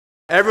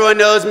Everyone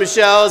knows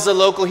Michelle is a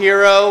local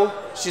hero.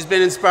 She's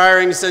been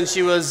inspiring since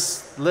she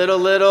was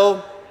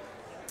little.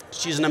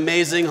 She's an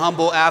amazing,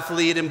 humble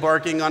athlete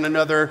embarking on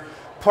another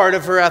part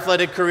of her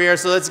athletic career.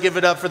 So let's give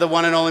it up for the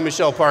one and only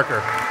Michelle Parker.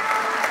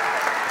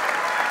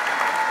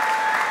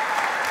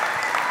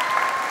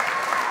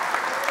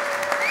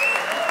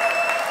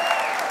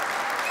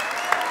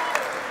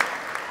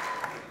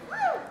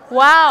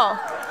 Wow.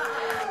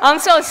 I'm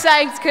so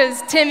psyched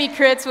because Timmy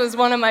Kritz was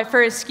one of my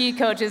first ski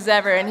coaches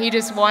ever, and he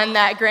just won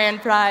that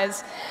grand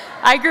prize.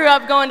 I grew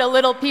up going to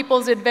Little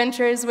People's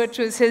Adventures, which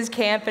was his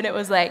camp, and it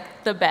was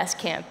like the best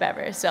camp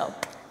ever. So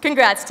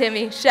congrats,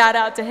 Timmy. Shout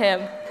out to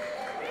him.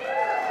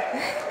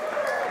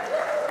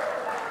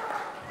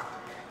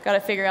 Got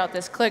to figure out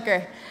this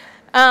clicker.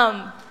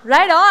 Right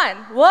on.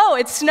 Whoa,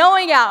 it's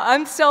snowing out.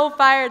 I'm so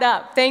fired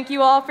up. Thank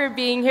you all for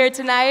being here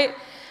tonight.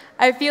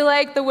 I feel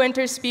like the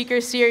Winter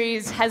Speaker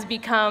Series has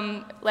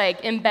become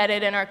like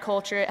embedded in our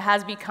culture. It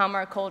has become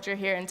our culture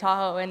here in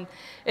Tahoe, and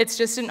it's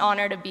just an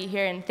honor to be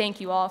here, and thank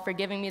you all for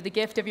giving me the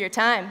gift of your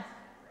time.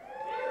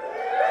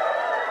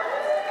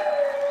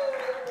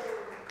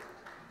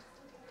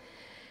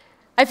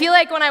 I feel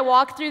like when I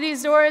walk through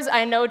these doors,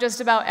 I know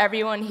just about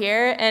everyone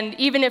here, and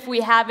even if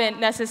we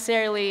haven't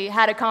necessarily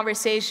had a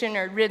conversation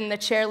or ridden the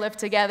chairlift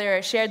together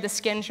or shared the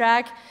skin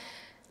track,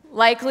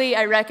 likely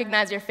I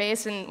recognize your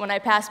face, and when I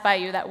pass by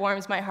you, that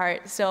warms my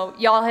heart. So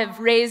y'all have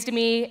raised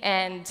me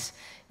and,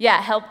 yeah,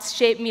 helped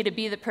shape me to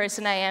be the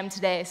person I am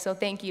today, so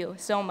thank you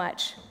so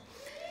much.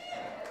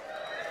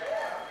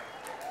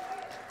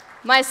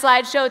 My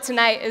slideshow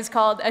tonight is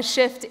called A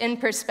Shift in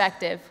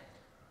Perspective.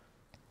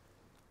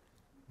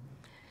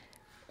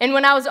 And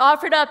when I was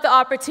offered up the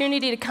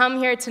opportunity to come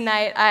here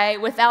tonight, I,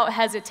 without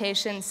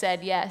hesitation,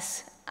 said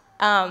yes.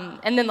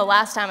 And then the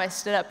last time I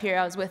stood up here,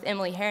 I was with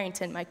Emily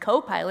Harrington, my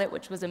co-pilot,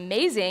 which was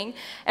amazing.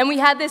 And we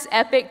had this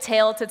epic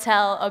tale to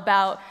tell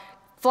about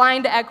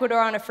flying to Ecuador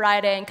on a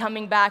Friday and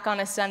coming back on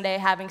a Sunday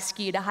having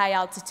skied a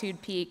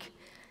high-altitude peak.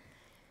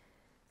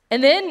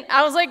 And then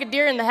I was like a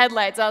deer in the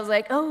headlights. I was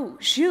like, oh,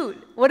 shoot,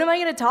 what am I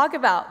going to talk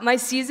about? My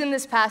season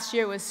this past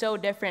year was so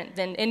different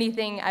than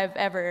anything I've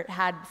ever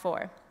had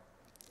before.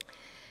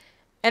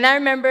 And I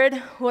remembered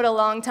what a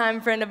longtime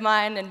friend of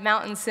mine and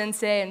mountain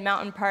sensei and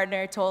mountain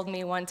partner told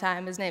me one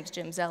time. His name's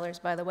Jim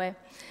Zellers, by the way.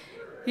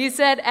 He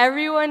said,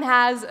 everyone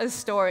has a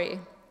story.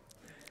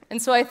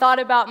 And so I thought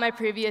about my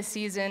previous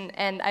season,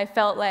 and I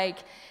felt like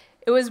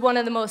it was one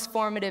of the most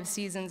formative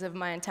seasons of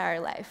my entire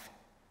life.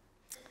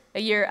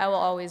 A year I will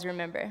always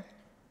remember.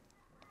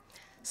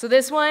 So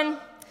this one,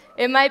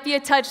 it might be a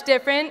touch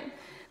different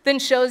than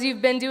shows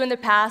you've been to in the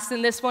past,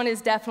 and this one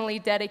is definitely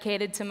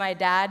dedicated to my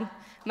dad,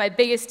 my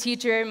biggest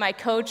teacher, my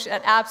coach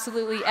at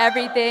absolutely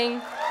everything.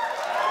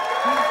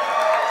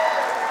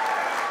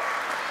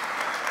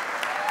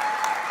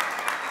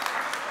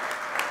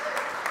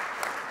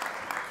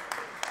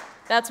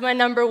 That's my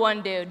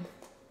 #1 dude.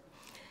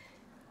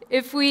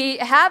 If we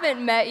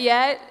haven't met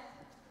yet,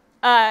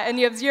 and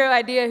you have zero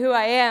idea who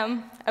I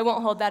am, I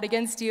won't hold that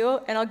against you,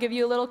 and I'll give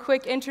you a little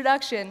quick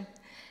introduction.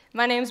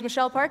 My name's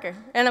Michelle Parker,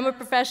 and I'm a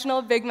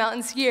professional big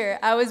mountain skier.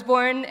 I was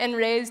born and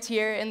raised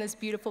here in this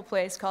beautiful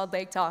place called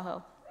Lake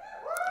Tahoe.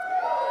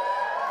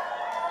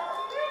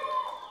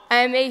 I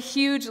am a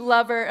huge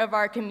lover of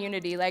our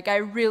community. Like, I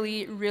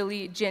really,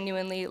 really,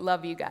 genuinely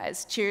love you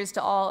guys. Cheers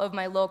to all of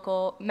my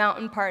local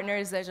mountain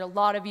partners. There's a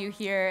lot of you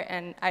here,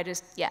 and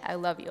I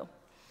love you.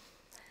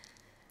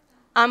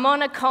 I'm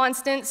on a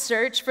constant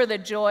search for the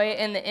joy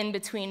in the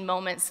in-between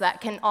moments that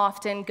can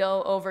often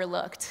go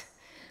overlooked,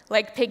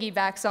 like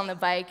piggybacks on the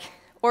bike,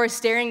 or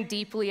staring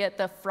deeply at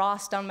the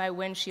frost on my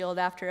windshield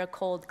after a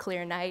cold,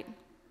 clear night,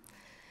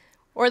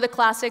 or the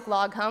classic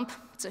log hump.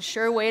 It's a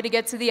sure way to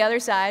get to the other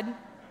side.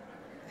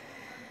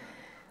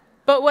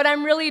 But what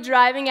I'm really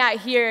driving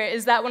at here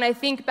is that when I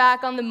think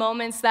back on the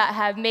moments that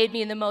have made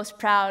me the most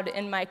proud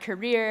in my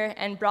career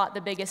and brought the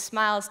biggest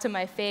smiles to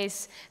my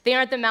face, they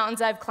aren't the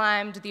mountains I've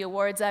climbed, the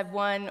awards I've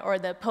won, or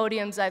the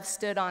podiums I've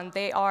stood on.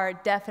 They are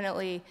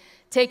definitely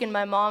taking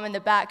my mom in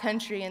the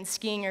backcountry and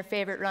skiing her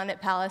favorite run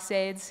at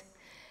Palisades,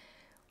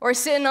 or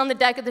sitting on the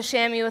deck of the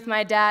chamois with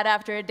my dad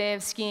after a day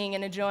of skiing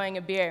and enjoying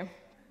a beer,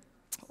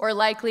 or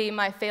likely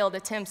my failed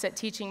attempts at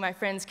teaching my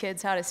friends'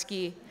 kids how to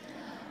ski.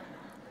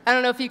 I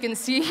don't know if you can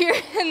see here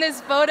in this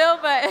photo,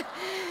 but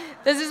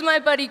this is my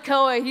buddy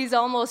Koa. He's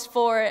almost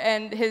 4,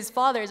 and his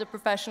father is a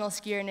professional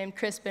skier named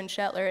Crispin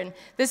Shetler, and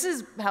this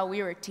is how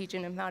we were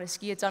teaching him how to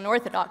ski. It's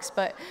unorthodox,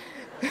 but...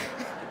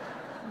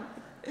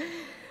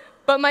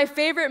 But my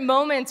favorite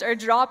moments are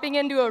dropping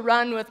into a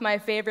run with my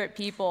favorite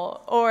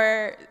people,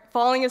 or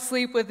falling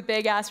asleep with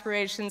big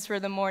aspirations for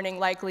the morning,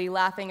 likely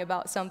laughing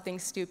about something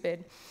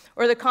stupid,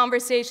 or the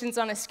conversations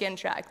on a skin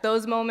track.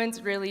 Those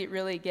moments really,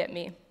 really get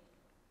me.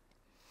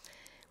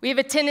 We have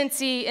a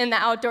tendency in the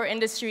outdoor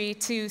industry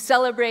to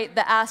celebrate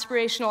the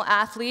aspirational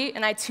athlete,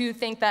 and I too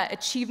think that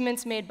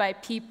achievements made by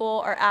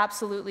people are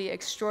absolutely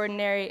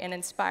extraordinary and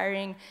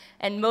inspiring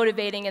and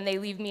motivating, and they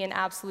leave me in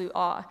absolute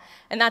awe.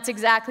 And that's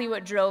exactly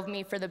what drove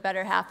me for the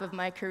better half of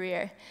my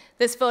career.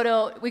 This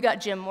photo, we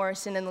got Jim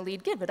Morrison in the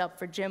lead. Give it up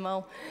for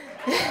Jimmo.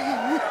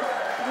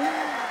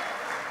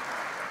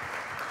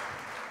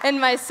 And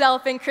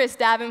myself and Chris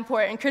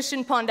Davenport and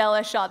Christian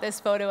Pondella shot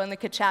this photo in the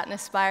Kachatna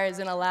Spires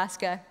in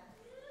Alaska.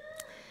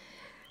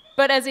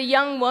 But as a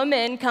young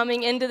woman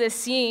coming into the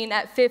scene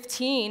at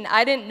 15,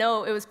 I didn't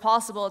know it was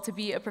possible to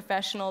be a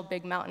professional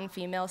big mountain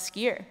female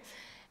skier.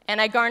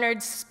 And I garnered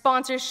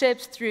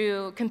sponsorships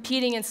through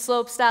competing in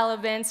slopestyle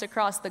events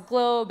across the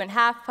globe and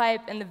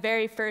halfpipe and the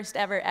very first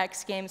ever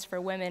X Games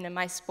for women in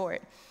my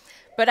sport.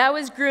 But I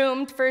was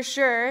groomed, for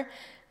sure,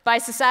 by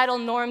societal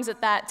norms at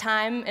that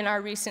time in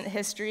our recent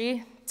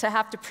history to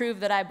have to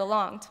prove that I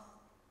belonged.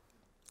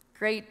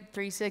 Great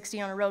 360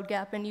 on a road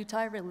gap in Utah.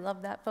 I really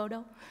love that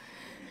photo.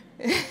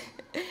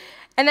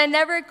 And I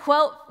never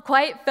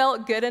quite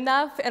felt good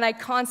enough, and I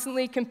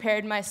constantly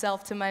compared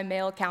myself to my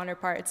male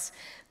counterparts.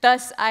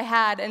 Thus, I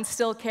had and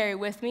still carry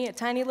with me a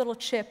tiny little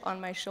chip on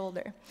my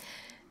shoulder.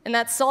 And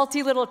that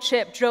salty little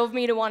chip drove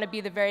me to want to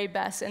be the very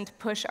best and to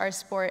push our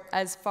sport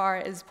as far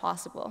as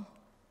possible.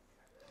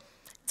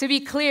 To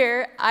be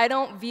clear, I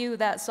don't view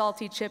that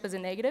salty chip as a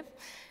negative.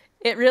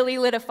 It really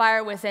lit a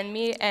fire within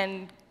me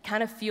and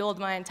kind of fueled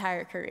my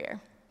entire career.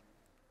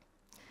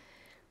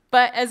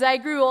 But as I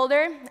grew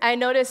older, I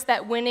noticed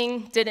that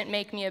winning didn't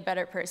make me a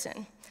better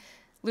person.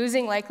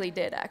 Losing likely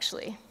did,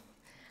 actually.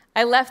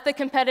 I left the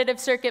competitive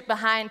circuit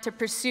behind to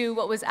pursue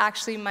what was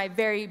actually my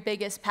very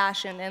biggest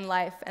passion in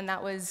life, and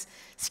that was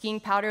skiing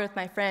powder with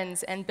my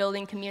friends and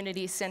building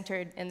communities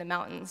centered in the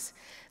mountains.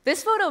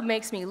 This photo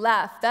makes me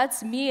laugh.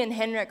 That's me and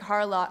Henrik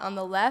Harlot on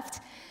the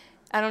left.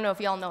 I don't know if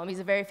y'all know him. He's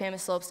a very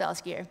famous slopestyle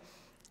skier.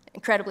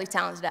 Incredibly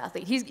talented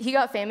athlete. He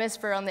got famous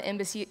for on the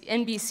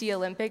NBC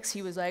Olympics.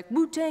 He was like,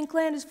 Wu-Tang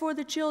Clan is for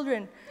the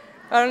children.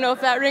 I don't know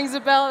if that rings a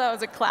bell. That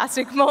was a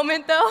classic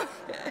moment, though.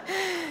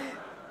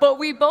 But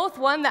we both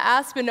won the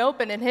Aspen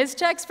Open, and his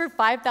check's for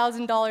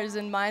 $5,000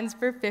 and mine's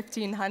for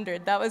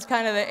 $1,500. That was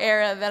kind of the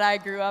era that I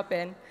grew up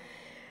in.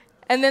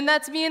 And then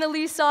that's me and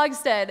Elise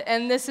Sogstead,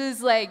 and this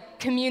is like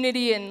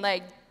community and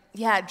like,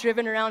 yeah,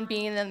 driven around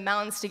being in the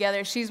mountains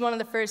together. She's one of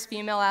the first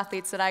female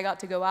athletes that I got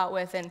to go out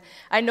with, and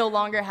I no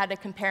longer had to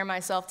compare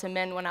myself to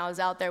men when I was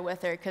out there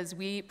with her, because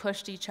we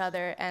pushed each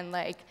other and,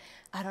 like,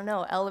 I don't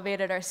know,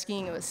 elevated our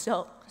skiing. It was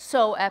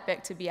so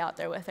epic to be out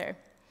there with her.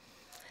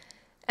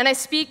 And I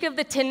speak of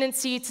the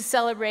tendency to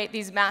celebrate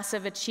these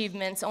massive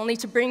achievements only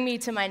to bring me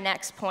to my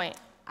next point.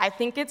 I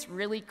think it's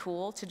really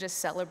cool to just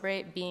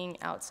celebrate being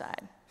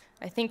outside.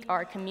 I think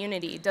our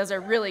community does a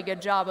really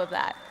good job of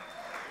that.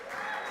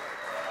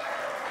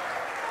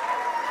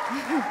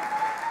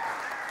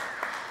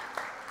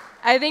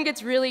 I think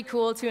it's really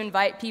cool to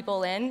invite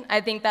people in.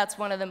 I think that's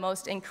one of the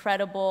most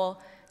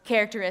incredible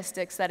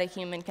characteristics that a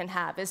human can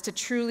have, is to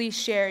truly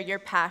share your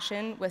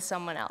passion with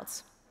someone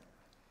else.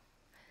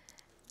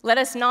 Let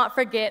us not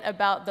forget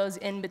about those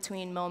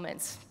in-between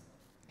moments,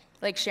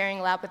 like sharing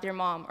a lap with your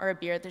mom or a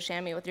beer at the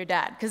chamois with your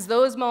dad, because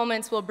those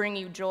moments will bring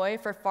you joy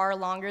for far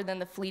longer than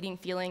the fleeting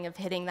feeling of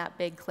hitting that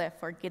big cliff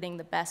or getting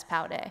the best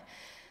pow day.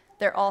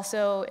 They're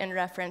also in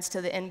reference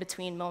to the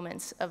in-between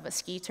moments of a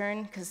ski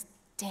turn, because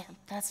damn,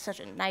 that's such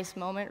a nice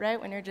moment,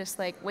 right? When you're just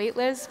like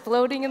weightless,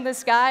 floating in the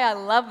sky. I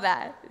love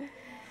that.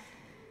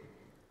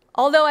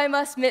 Although I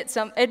must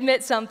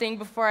admit something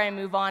before I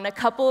move on. A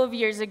couple of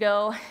years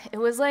ago, it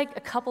was like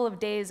a couple of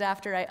days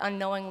after I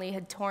unknowingly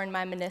had torn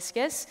my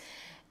meniscus,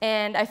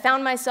 and I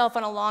found myself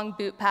on a long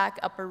boot pack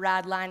up a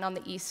rad line on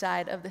the east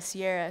side of the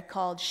Sierra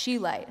called She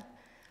Light.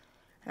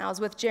 And I was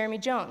with Jeremy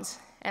Jones.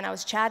 And I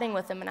was chatting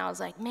with him, and I was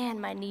like, man,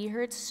 my knee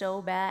hurts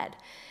so bad.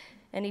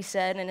 And he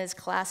said in his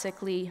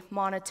classically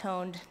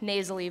monotoned,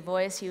 nasally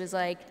voice, he was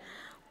like,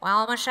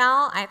 well,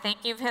 Michelle, I think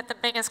you've hit the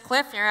biggest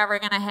cliff you're ever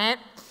going to hit.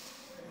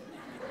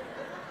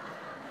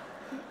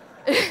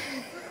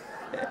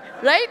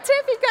 Right,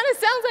 Tiff? He kind of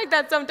sounds like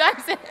that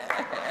sometimes.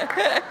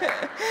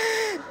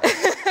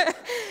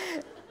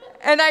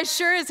 And I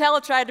sure as hell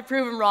tried to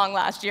prove him wrong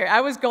last year. I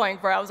was going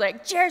for it. I was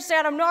like, Jared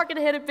said I'm not going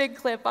to hit a big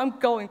cliff. I'm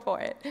going for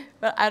it.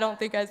 But I don't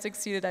think I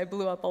succeeded. I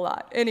blew up a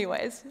lot.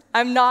 Anyways,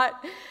 I'm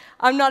not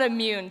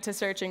immune to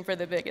searching for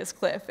the biggest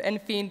cliff and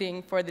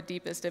fiending for the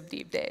deepest of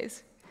deep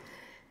days.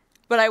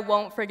 But I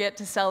won't forget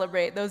to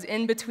celebrate those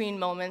in-between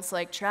moments,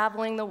 like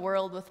traveling the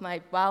world with my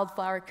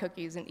wildflower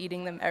cookies and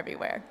eating them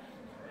everywhere.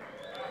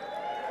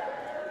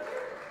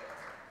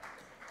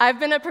 I've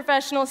been a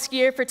professional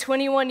skier for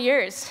 21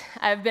 years.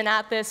 I've been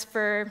at this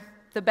for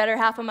the better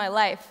half of my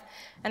life.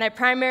 And I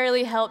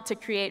primarily help to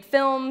create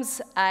films.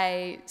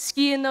 I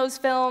ski in those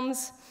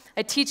films.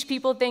 I teach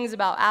people things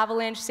about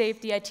avalanche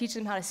safety. I teach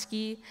them how to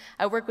ski.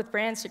 I work with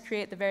brands to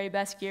create the very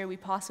best gear we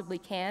possibly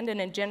can.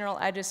 And in general,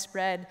 I just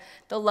spread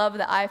the love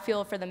that I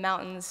feel for the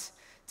mountains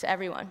to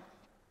everyone.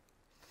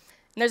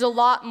 And there's a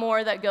lot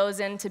more that goes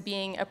into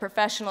being a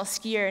professional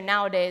skier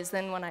nowadays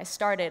than when I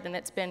started, and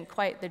it's been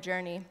quite the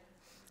journey.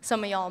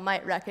 Some of y'all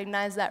might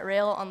recognize that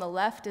rail on the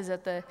left is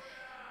at the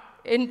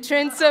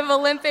entrance of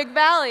Olympic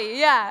Valley.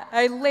 Yeah,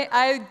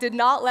 I did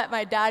not let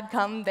my dad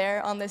come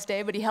there on this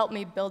day, but he helped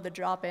me build the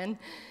drop-in.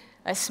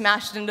 I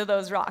smashed into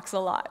those rocks a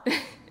lot.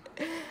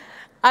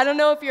 I don't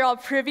know if you're all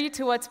privy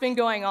to what's been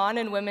going on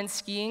in women's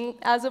skiing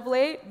as of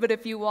late, but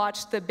if you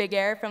watch the Big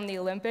Air from the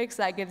Olympics,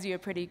 that gives you a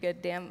pretty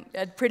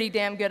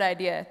damn good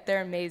idea.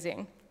 They're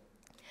amazing.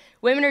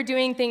 Women are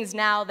doing things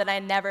now that I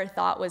never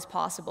thought was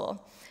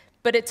possible.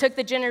 But it took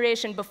the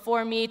generation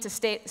before me to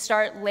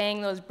start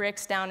laying those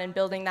bricks down and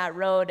building that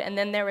road, and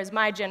then there was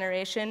my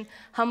generation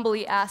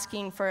humbly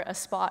asking for a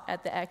spot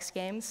at the X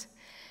Games.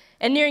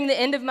 And nearing the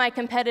end of my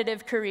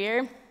competitive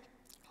career,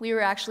 we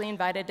were actually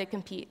invited to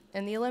compete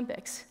in the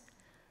Olympics.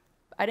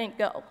 I didn't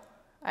go.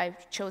 I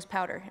chose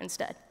powder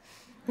instead.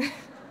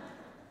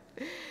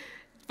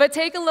 But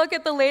take a look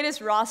at the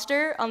latest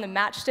roster on the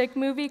Matchstick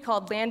movie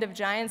called Land of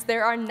Giants.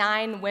 There are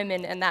 9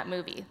 women in that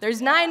movie.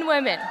 There's 9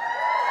 women.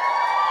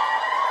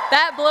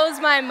 That blows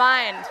my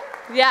mind.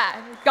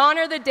 Yeah, gone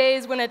are the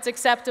days when it's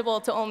acceptable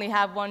to only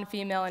have 1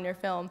 female in your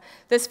film.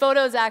 This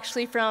photo is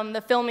actually from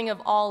the filming of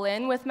All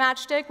In with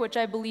Matchstick, which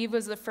I believe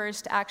was the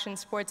first action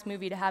sports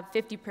movie to have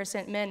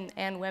 50% men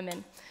and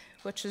women,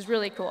 which is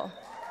really cool.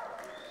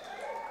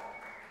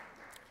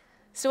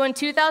 So in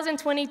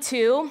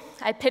 2022,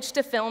 I pitched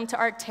a film to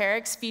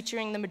Arc'teryx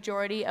featuring the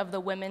majority of the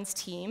women's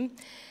team.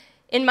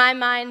 In my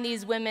mind,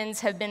 these women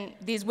have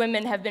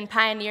been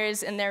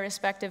pioneers in their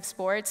respective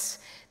sports.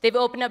 They've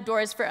opened up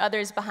doors for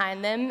others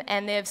behind them,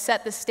 and they have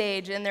set the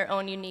stage in their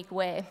own unique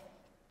way.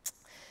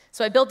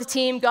 So I built a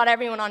team, got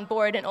everyone on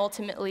board, and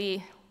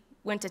ultimately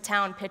went to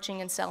town pitching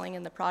and selling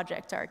in the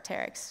project to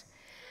Arc'teryx.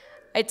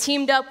 I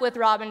teamed up with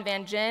Robin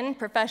Van Gyn,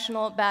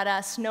 professional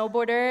badass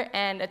snowboarder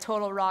and a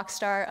total rock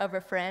star of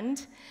a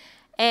friend,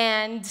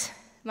 and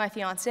my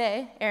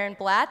fiance, Aaron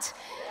Blatt.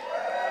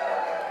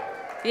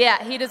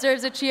 Yeah, he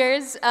deserves a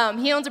cheers.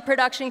 He owns a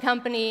production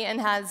company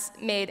and has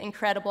made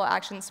incredible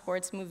action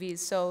sports movies.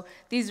 So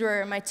these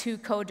were my 2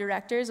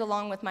 co-directors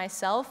along with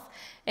myself.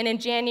 And in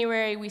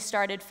January, we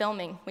started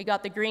filming. We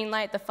got the green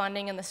light, the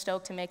funding, and the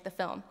stoke to make the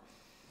film.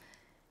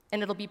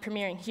 And it'll be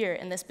premiering here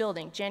in this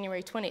building,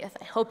 January 20th.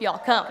 I hope y'all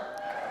come.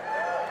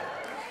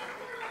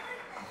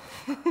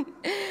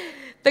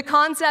 The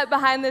concept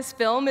behind this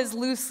film is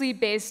loosely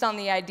based on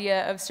the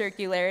idea of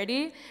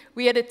circularity.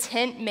 We had a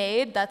tent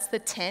made, that's the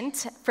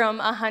tent, from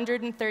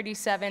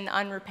 137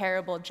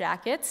 unrepairable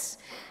jackets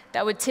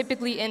that would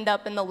typically end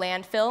up in the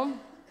landfill.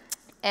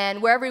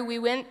 And wherever we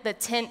went, the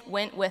tent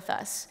went with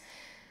us.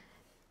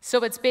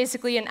 So it's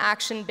basically an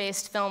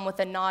action-based film with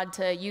a nod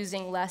to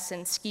using less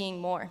and skiing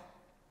more.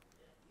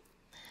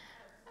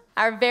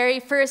 Our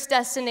very first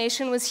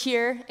destination was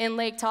here in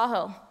Lake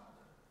Tahoe.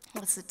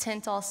 That's the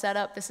tent all set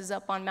up. This is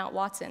up on Mount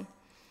Watson.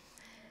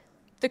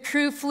 The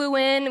crew flew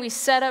in, we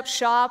set up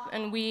shop,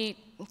 and we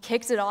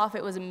kicked it off.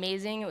 It was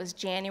amazing. It was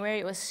January.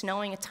 It was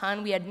snowing a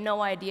ton. We had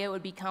no idea it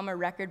would become a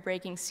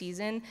record-breaking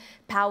season.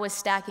 POW was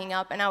stacking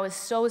up, and I was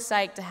so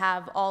psyched to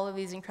have all of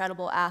these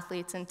incredible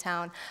athletes in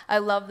town. I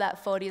love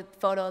that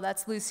photo.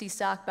 That's Lucy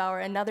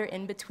Stockbauer, another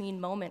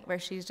in-between moment where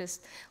she's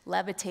just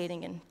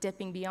levitating and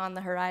dipping beyond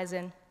the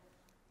horizon.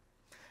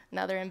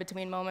 Another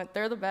in-between moment.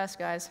 They're the best,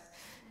 guys.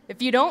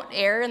 If you don't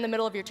air in the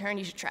middle of your turn,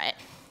 you should try it.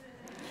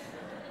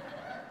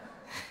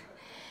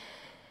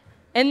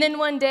 And then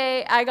one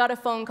day, I got a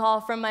phone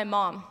call from my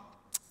mom,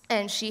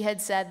 and she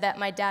had said that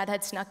my dad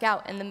had snuck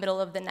out in the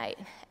middle of the night,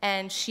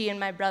 and she and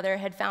my brother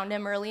had found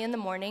him early in the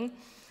morning.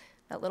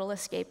 That little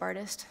escape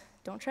artist.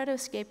 Don't try to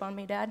escape on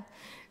me, Dad.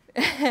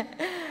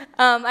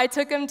 I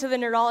took him to the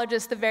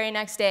neurologist the very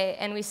next day,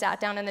 and we sat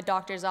down in the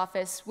doctor's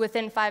office.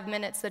 Within 5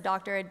 minutes, the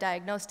doctor had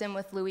diagnosed him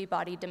with Lewy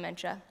body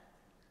dementia.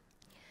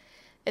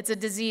 It's a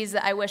disease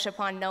that I wish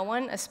upon no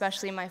one,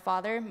 especially my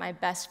father, my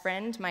best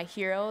friend, my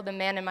hero, the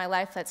man in my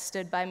life that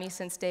stood by me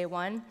since day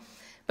one.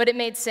 But it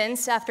made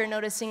sense after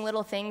noticing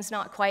little things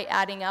not quite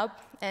adding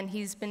up, and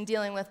he's been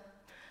dealing with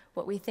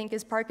what we think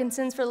is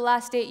Parkinson's for the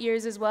last 8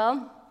 years as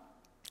well.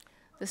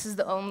 This is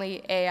the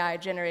only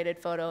AI-generated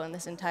photo in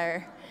this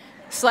entire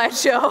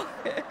slideshow.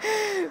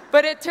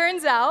 But it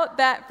turns out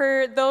that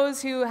for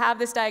those who have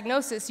this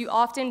diagnosis, you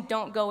often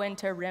don't go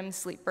into REM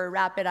sleep, or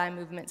rapid eye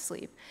movement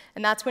sleep.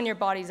 And that's when your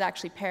body's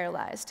actually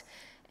paralyzed.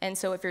 And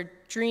so if you're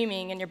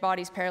dreaming and your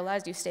body's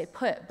paralyzed, you stay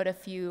put. But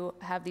if you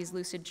have these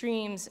lucid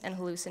dreams and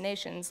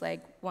hallucinations,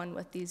 like one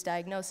with these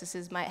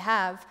diagnoses might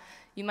have,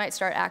 you might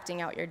start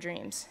acting out your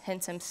dreams,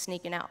 hence him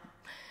sneaking out.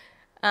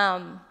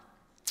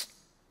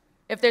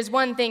 If there's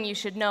one thing you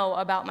should know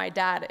about my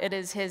dad, it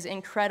is his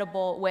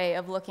incredible way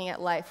of looking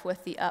at life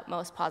with the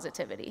utmost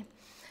positivity.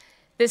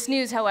 This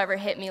news, however,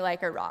 hit me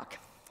like a rock.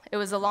 It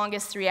was the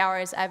longest 3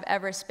 hours I've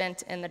ever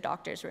spent in the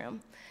doctor's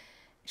room.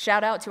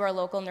 Shout out to our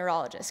local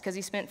neurologist, because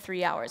he spent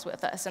 3 hours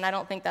with us, and I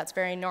don't think that's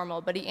very normal,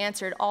 but he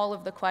answered all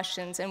of the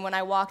questions, and when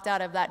I walked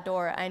out of that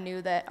door, I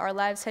knew that our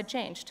lives had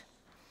changed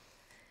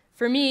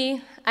For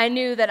me, I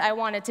knew that I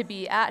wanted to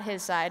be at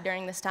his side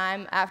during this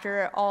time.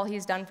 After all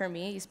he's done for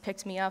me, he's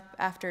picked me up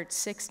after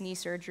 6 knee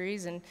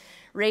surgeries and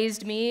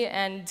raised me,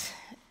 and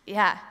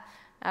yeah,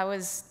 I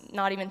was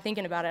not even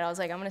thinking about it. I was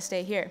like, I'm gonna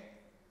stay here.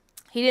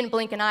 He didn't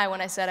blink an eye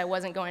when I said I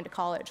wasn't going to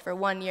college for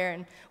 1 year,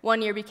 and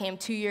 1 year became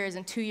 2 years,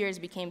 and 2 years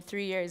became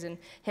 3 years, and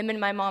him and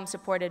my mom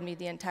supported me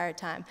the entire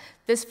time.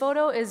 This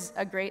photo is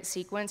a great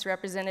sequence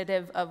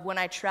representative of when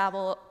I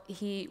travel,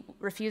 he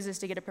refuses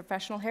to get a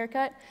professional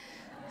haircut.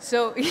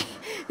 So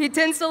he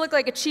tends to look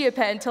like a chia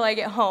pet until I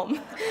get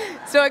home.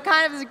 So it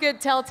kind of is a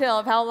good telltale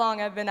of how long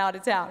I've been out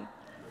of town.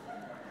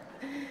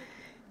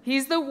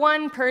 He's the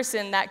one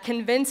person that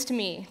convinced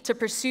me to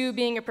pursue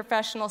being a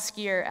professional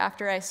skier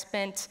after I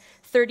spent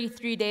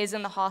 33 days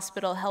in the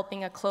hospital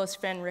helping a close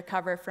friend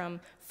recover from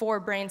 4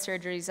 brain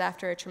surgeries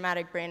after a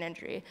traumatic brain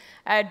injury.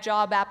 I had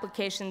job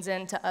applications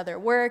into other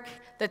work,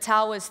 the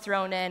towel was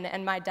thrown in,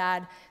 and my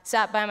dad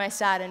sat by my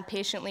side and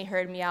patiently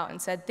heard me out and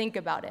said, think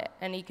about it,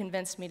 and he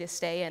convinced me to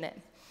stay in it.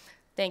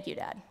 Thank you,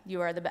 Dad.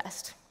 You are the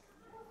best.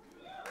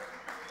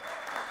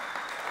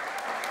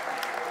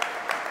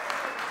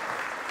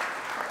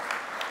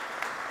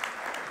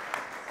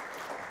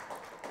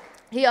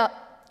 He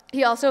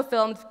also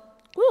filmed,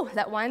 ooh,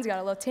 that wine's got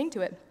a little ting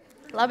to it.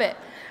 Love it.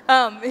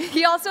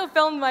 He also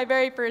filmed my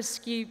very first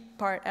ski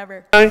part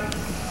ever.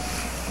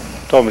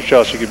 Told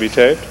Michelle she could be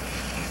taped,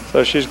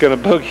 so she's gonna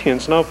boogie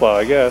and snowplow,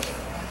 I guess.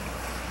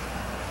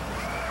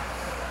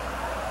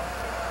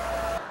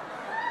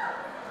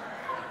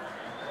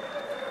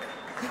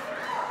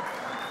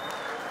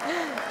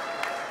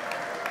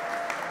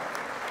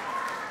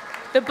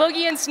 The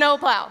boogie and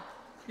snowplow.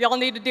 Y'all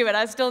need to do it.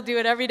 I still do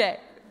it every day.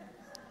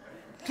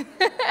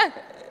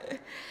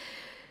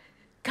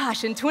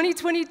 Gosh, in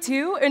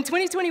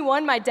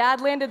 2021, my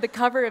dad landed the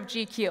cover of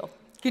GQ.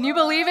 Can you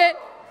believe it?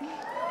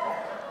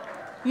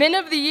 Men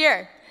of the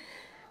Year.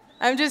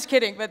 I'm just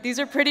kidding, but these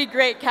are pretty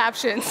great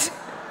captions.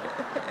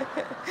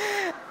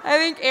 I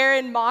think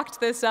Aaron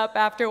mocked this up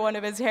after one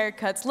of his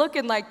haircuts,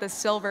 looking like the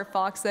silver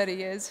fox that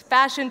he is.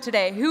 Fashion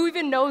today, who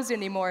even knows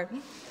anymore?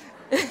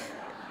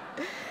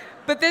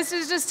 But this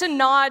is just a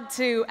nod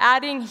to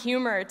adding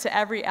humor to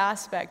every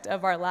aspect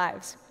of our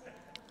lives.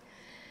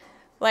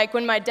 Like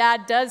when my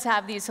dad does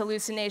have these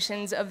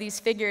hallucinations of these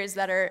figures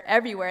that are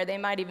everywhere, they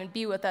might even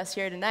be with us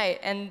here tonight,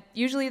 and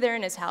usually they're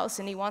in his house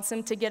and he wants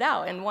them to get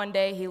out. And one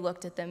day he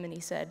looked at them and he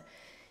said,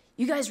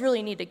 you guys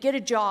really need to get a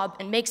job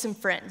and make some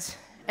friends.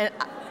 And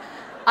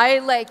I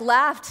like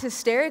laughed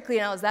hysterically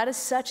and I was, that is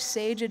such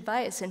sage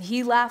advice. And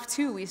he laughed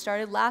too. We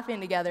started laughing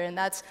together, and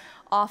that's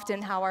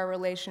often how our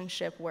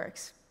relationship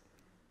works.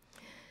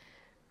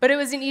 But it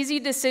was an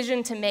easy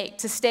decision to make,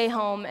 to stay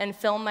home and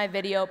film my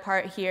video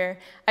part here.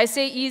 I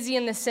say easy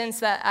in the sense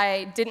that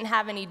I didn't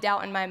have any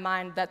doubt in my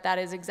mind that that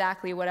is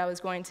exactly what I was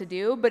going to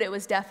do, but it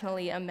was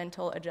definitely a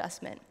mental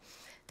adjustment.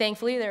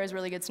 Thankfully, there was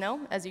really good snow,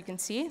 as you can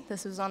see.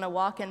 This was on a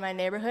walk in my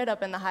neighborhood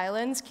up in the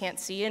Highlands. Can't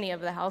see any of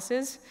the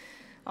houses.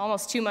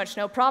 Almost too much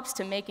snow. Props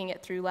to making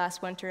it through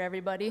last winter,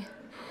 everybody.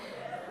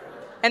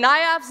 And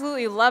I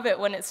absolutely love it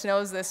when it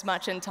snows this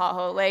much in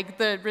Tahoe. Like,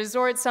 the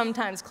resort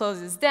sometimes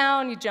closes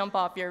down, you jump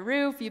off your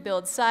roof, you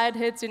build side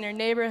hits in your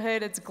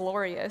neighborhood, it's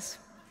glorious.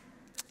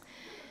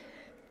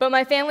 But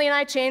my family and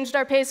I changed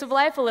our pace of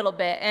life a little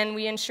bit, and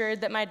we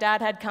ensured that my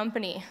dad had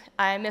company.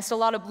 I missed a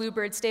lot of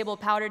Bluebird Stable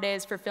powder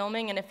days for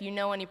filming, and if you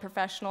know any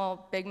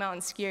professional big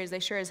mountain skiers, they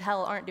sure as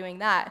hell aren't doing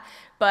that.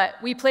 But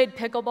we played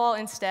pickleball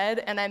instead,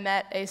 and I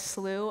met a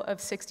slew of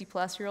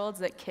 60-plus-year-olds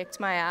that kicked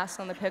my ass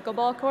on the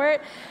pickleball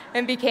court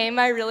and became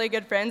my really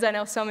good friends. I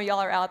know some of y'all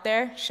are out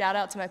there. Shout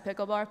out to my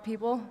pickleball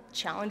people.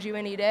 Challenge you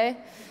any day.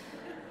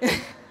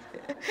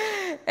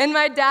 And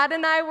my dad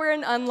and I were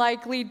an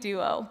unlikely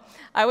duo.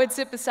 I would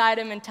sit beside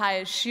him and tie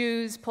his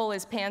shoes, pull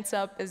his pants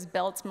up. His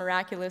belts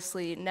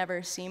miraculously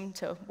never seemed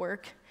to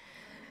work.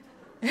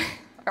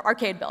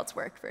 Arcade belts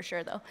work for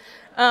sure, though.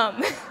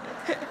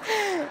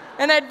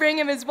 And I'd bring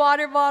him his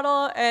water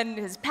bottle and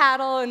his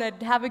paddle, and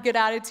I'd have a good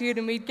attitude,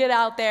 and we'd get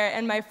out there,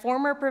 and my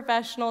former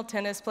professional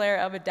tennis player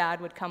of a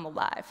dad would come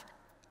alive.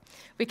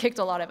 We kicked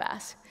a lot of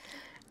ass.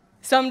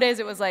 Some days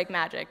it was like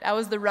magic. I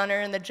was the runner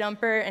and the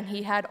jumper, and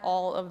he had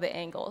all of the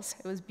angles.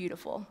 It was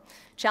beautiful.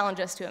 Challenge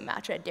us to a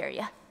match, I dare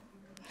ya.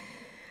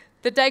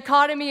 The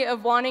dichotomy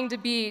of wanting to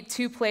be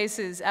 2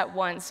 places at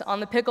once, on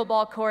the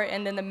pickleball court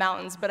and in the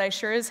mountains, but I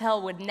sure as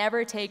hell would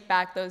never take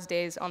back those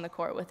days on the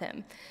court with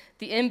him.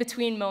 The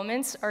in-between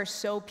moments are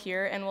so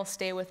pure and will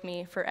stay with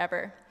me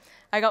forever.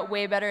 I got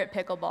way better at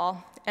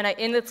pickleball, and I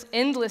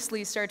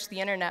endlessly searched the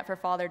internet for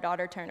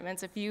father-daughter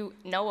tournaments. If you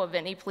know of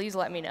any, please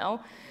let me know.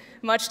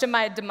 Much to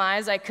my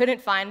demise, I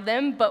couldn't find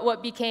them, but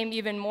what became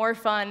even more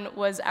fun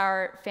was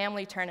our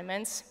family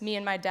tournaments, me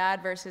and my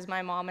dad versus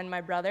my mom and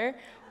my brother,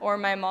 or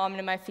my mom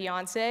and my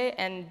fiance,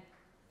 and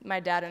my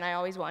dad and I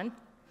always won.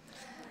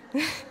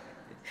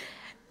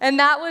 And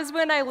that was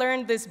when I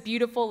learned this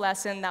beautiful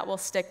lesson that will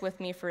stick with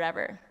me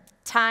forever.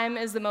 Time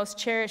is the most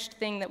cherished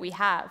thing that we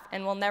have,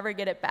 and we'll never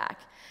get it back.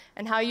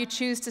 And how you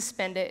choose to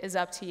spend it is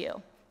up to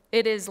you.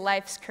 It is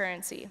life's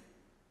currency.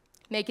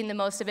 Making the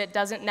most of it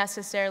doesn't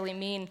necessarily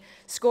mean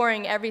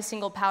scoring every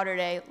single powder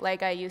day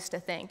like I used to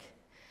think.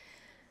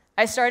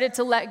 I started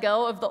to let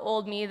go of the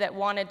old me that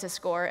wanted to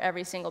score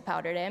every single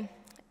powder day,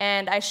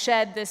 and I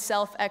shed this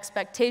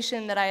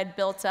self-expectation that I had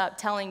built up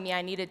telling me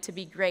I needed to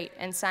be great,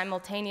 and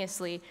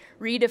simultaneously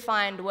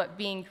redefined what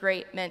being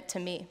great meant to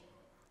me.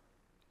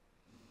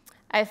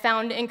 I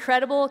found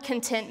incredible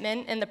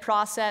contentment in the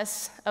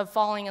process of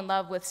falling in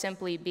love with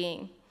simply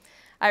being.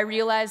 I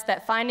realized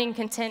that finding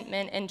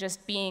contentment in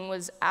just being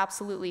was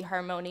absolutely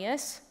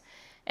harmonious,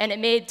 and it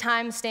made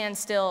time stand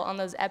still on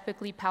those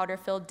epically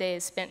powder-filled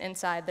days spent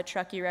inside the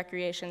Truckee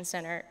Recreation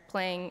Center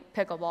playing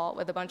pickleball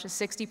with a bunch of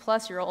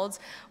 60-plus-year-olds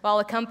while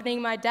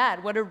accompanying my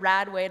dad. What a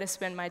rad way to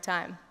spend my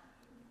time.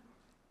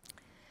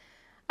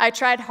 I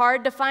tried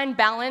hard to find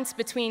balance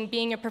between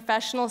being a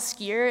professional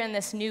skier and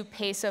this new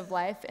pace of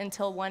life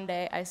until one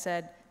day I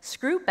said,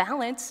 screw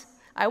balance,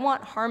 I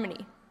want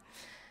harmony.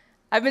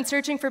 I've been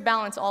searching for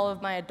balance all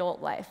of my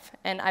adult life,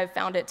 and I've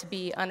found it to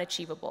be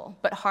unachievable.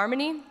 But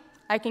harmony,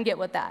 I can get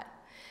with that.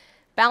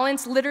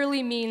 Balance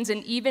literally means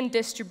an even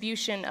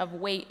distribution of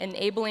weight,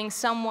 enabling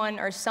someone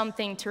or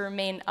something to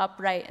remain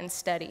upright and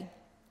steady.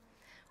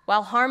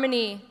 While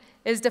harmony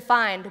is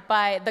defined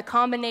by the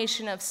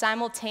combination of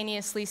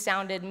simultaneously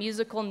sounded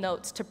musical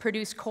notes to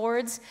produce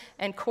chords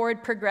and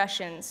chord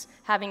progressions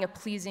having a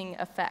pleasing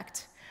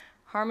effect.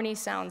 Harmony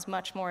sounds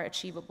much more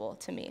achievable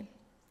to me,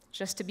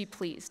 just to be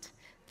pleased.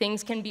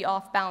 Things can be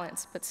off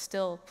balance, but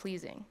still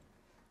pleasing.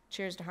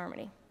 Cheers to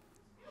harmony.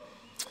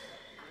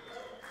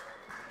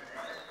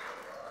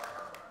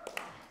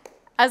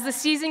 As the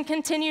season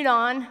continued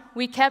on,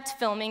 we kept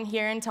filming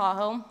here in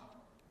Tahoe.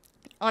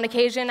 On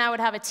occasion, I would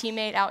have a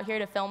teammate out here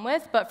to film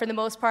with, but for the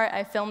most part,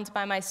 I filmed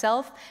by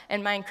myself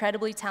and my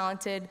incredibly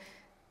talented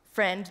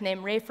friend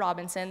named Rafe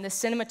Robinson, the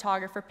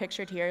cinematographer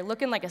pictured here,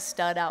 looking like a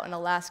stud out in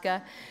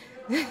Alaska.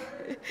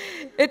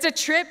 It's a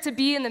trip to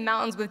be in the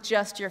mountains with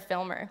just your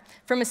filmer.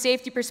 From a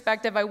safety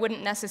perspective, I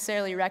wouldn't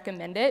necessarily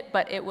recommend it,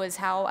 but it was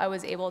how I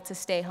was able to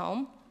stay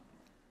home.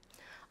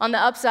 On the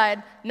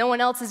upside, no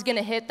one else is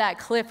gonna hit that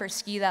cliff or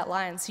ski that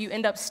line, so you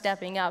end up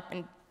stepping up,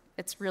 and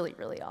it's really,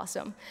 really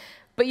awesome.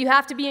 But you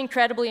have to be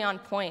incredibly on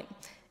point.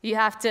 You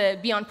have to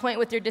be on point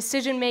with your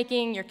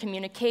decision-making, your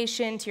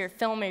communication to your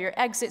filmer, your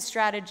exit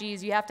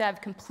strategies. You have to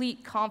have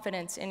complete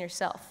confidence in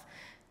yourself,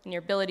 in your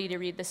ability to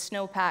read the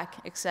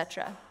snowpack,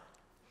 etc.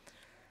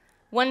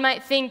 One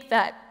might think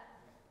that,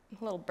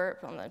 a little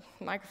burp on the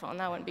microphone,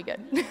 that wouldn't be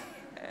good.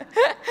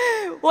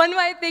 One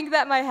might think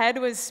that my head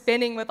was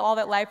spinning with all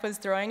that life was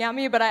throwing at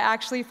me, but I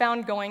actually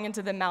found going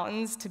into the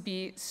mountains to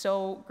be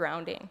so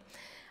grounding.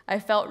 I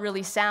felt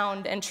really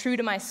sound and true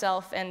to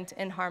myself and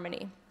in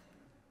harmony.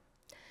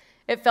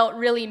 It felt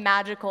really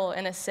magical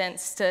in a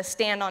sense to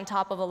stand on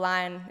top of a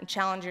line and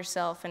challenge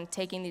yourself and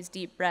taking these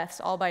deep breaths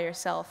all by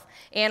yourself,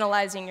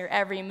 analyzing your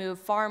every move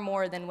far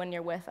more than when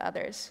you're with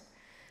others.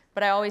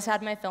 But I always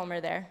had my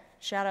filmer there.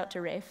 Shout out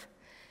to Rafe.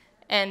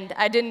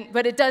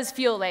 But it does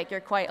feel like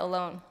you're quite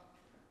alone.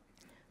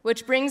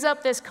 Which brings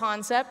up this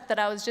concept that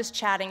I was just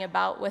chatting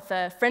about with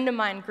a friend of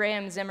mine,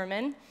 Graham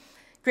Zimmerman.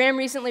 Graham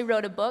recently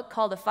wrote a book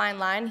called A Fine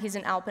Line. He's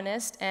an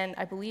alpinist, and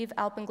I believe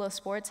Alpenglow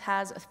Sports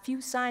has a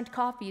few signed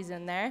copies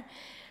in there.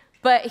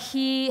 But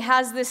he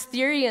has this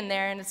theory in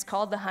there, and it's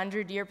called the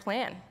 100-year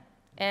plan.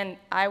 And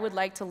I would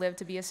like to live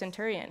to be a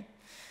centurion.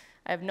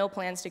 I have no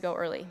plans to go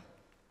early.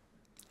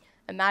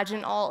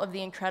 Imagine all of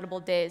the incredible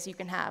days you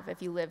can have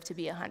if you live to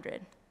be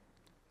 100.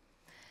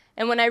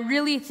 And when I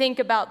really think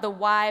about the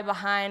why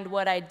behind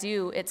what I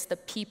do, it's the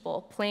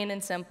people, plain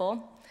and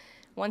simple.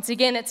 Once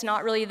again, it's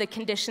not really the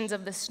conditions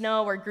of the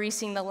snow or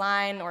greasing the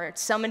line or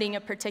summiting a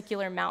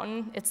particular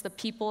mountain. It's the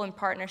people and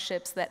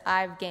partnerships that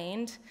I've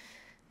gained,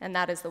 and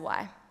that is the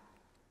why.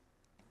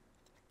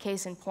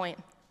 Case in point.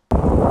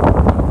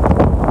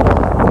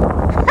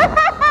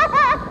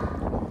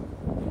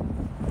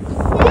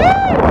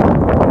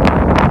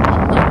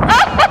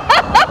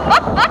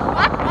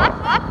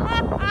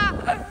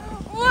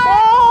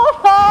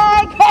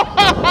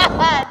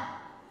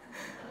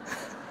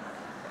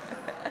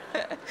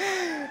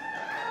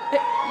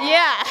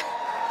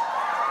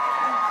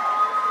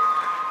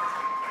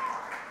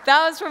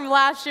 That was from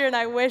last year, and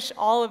I wish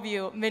all of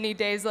you many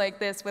days like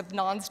this with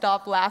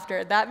nonstop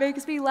laughter. That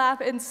makes me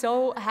laugh and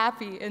so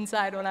happy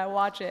inside when I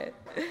watch it.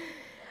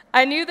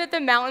 I knew that the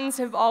mountains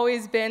have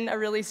always been a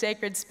really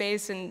sacred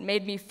space and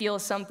made me feel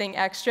something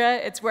extra.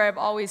 It's where I've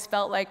always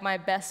felt like my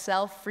best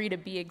self, free to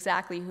be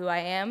exactly who I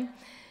am.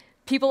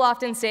 People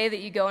often say that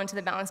you go into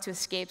the mountains to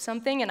escape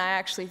something, and I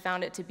actually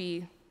found it to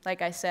be,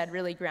 like I said,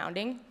 really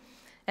grounding.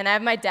 And I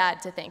have my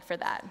dad to thank for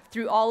that.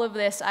 Through all of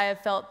this, I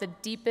have felt the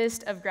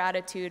deepest of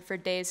gratitude for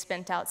days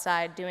spent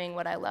outside doing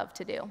what I love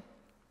to do.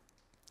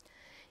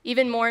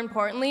 Even more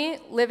importantly,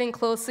 living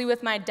closely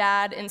with my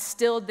dad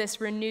instilled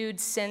this renewed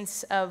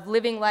sense of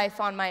living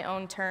life on my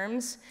own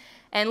terms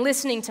and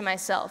listening to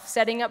myself,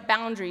 setting up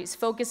boundaries,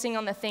 focusing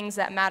on the things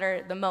that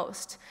matter the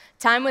most.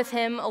 Time with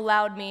him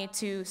allowed me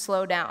to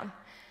slow down.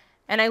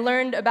 And I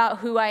learned about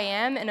who I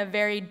am in a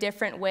very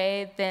different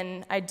way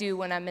than I do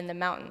when I'm in the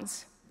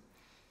mountains.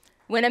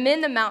 When I'm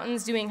in the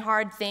mountains doing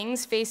hard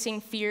things,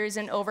 facing fears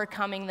and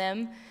overcoming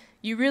them,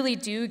 you really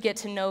do get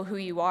to know who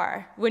you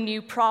are. When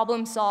you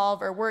problem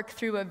solve or work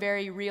through a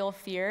very real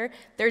fear,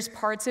 there's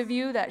parts of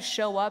you that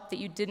show up that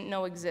you didn't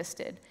know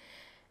existed.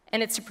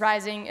 And it's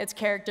surprising, it's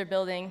character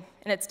building,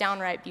 and it's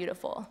downright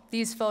beautiful.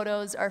 These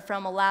photos are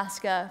from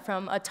Alaska,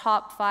 from a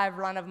top 5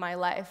 run of my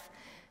life.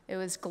 It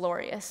was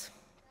glorious.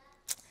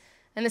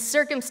 And the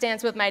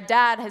circumstance with my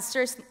dad has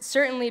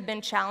certainly been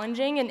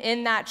challenging, and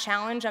in that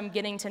challenge, I'm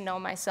getting to know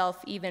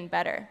myself even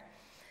better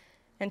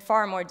and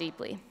far more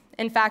deeply.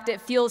 In fact, it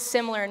feels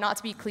similar, not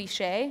to be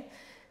cliche,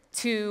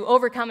 to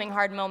overcoming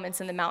hard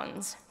moments in the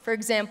mountains. For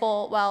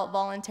example, while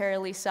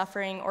voluntarily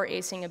suffering or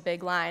acing a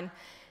big line.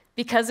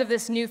 Because of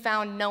this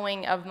newfound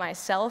knowing of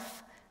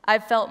myself,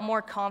 I've felt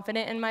more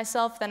confident in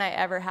myself than I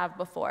ever have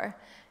before.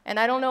 And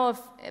I don't know if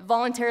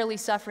voluntarily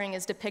suffering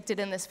is depicted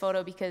in this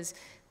photo because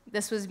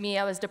this was me.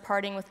 I was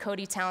departing with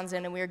Cody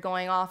Townsend, and we were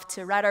going off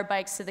to ride our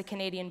bikes to the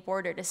Canadian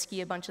border to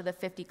ski a bunch of the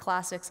 50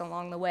 classics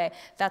along the way.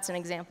 That's an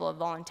example of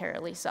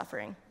voluntarily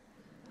suffering.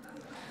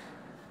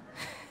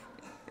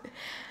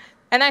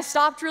 And I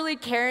stopped really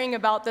caring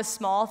about the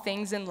small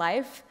things in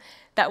life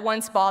that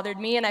once bothered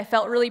me, and I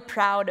felt really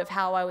proud of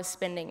how I was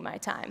spending my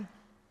time.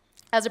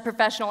 As a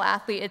professional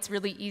athlete, it's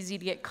really easy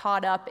to get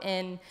caught up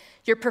in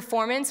your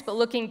performance, but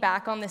looking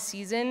back on the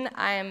season,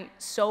 I am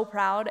so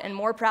proud, and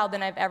more proud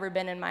than I've ever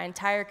been in my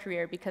entire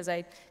career, because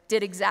I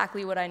did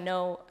exactly what I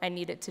know I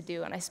needed to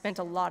do, and I spent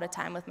a lot of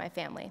time with my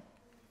family.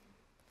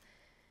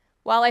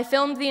 While I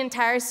filmed the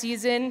entire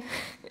season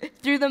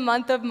through the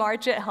month of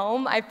March at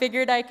home, I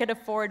figured I could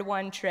afford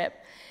one trip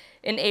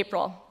in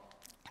April.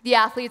 The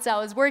athletes I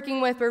was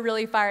working with were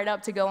really fired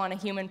up to go on a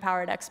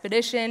human-powered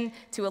expedition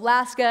to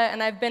Alaska,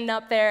 and I've been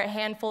up there a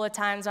handful of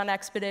times on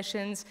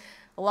expeditions,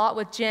 a lot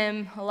with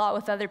Jim, a lot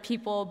with other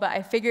people, but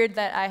I figured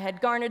that I had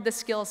garnered the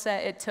skill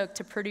set it took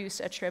to produce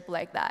a trip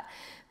like that.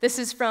 This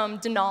is from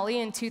Denali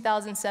in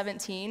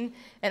 2017,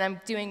 and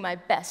I'm doing my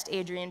best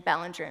Adrian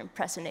Ballinger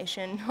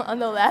impersonation on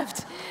the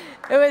left.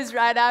 It was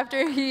right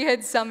after he had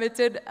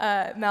summited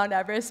Mount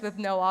Everest with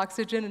no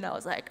oxygen, and I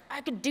was like,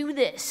 I could do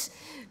this.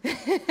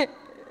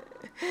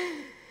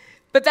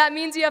 But that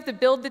means you have to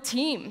build the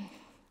team.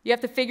 You have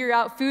to figure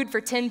out food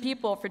for 10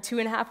 people for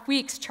 2.5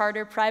 weeks,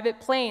 charter private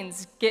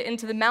planes, get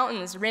into the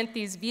mountains, rent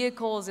these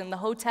vehicles in the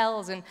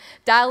hotels, and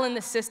dial in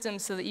the system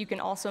so that you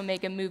can also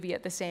make a movie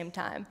at the same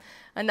time.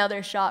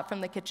 Another shot from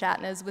the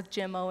Kachatnas with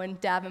Jim Owen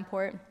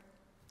Davenport.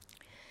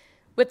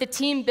 With the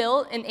team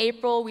built, in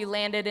April, we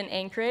landed in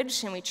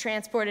Anchorage, and we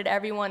transported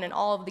everyone and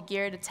all of the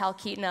gear to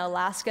Talkeetna,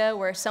 Alaska,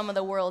 where some of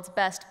the world's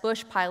best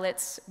bush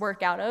pilots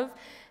work out of.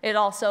 It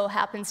also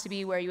happens to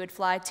be where you would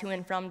fly to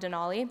and from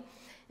Denali.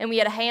 And we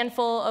had a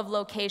handful of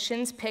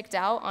locations picked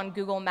out on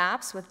Google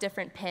Maps with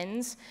different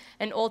pins,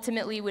 and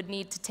ultimately would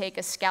need to take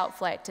a scout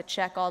flight to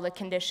check all the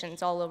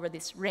conditions all over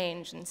this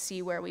range and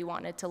see where we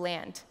wanted to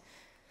land.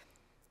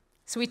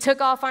 So we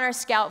took off on our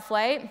scout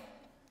flight,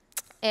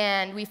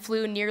 and we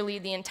flew nearly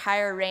the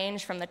entire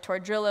range from the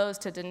Tordrillos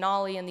to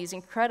Denali in these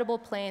incredible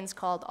planes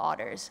called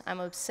Otters.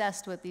 I'm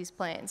obsessed with these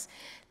planes.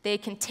 They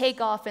can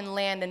take off and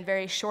land in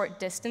very short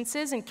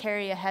distances and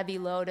carry a heavy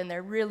load, and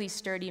they're really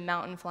sturdy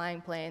mountain flying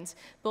planes,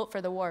 built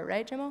for the war,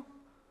 right, Jimmo?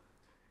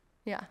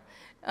 Yeah.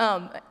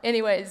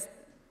 Anyways,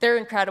 they're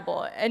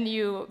incredible, and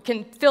you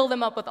can fill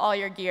them up with all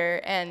your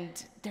gear,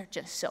 and they're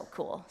just so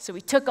cool. So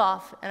we took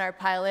off, and our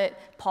pilot,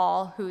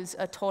 Paul, who's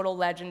a total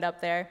legend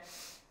up there,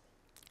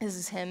 this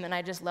is him, and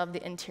I just love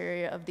the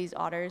interior of these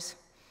Otters.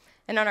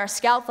 And on our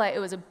scout flight, it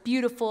was a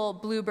beautiful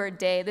bluebird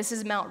day. This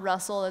is Mount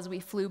Russell as we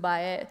flew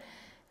by it.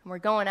 And we're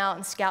going out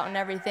and scouting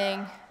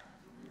everything.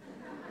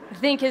 I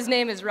think his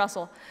name is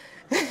Russell.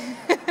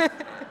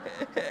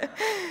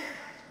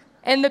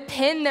 And the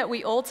pin that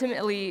we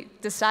ultimately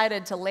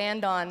decided to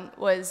land on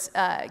was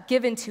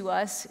given to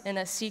us in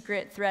a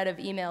secret thread of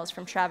emails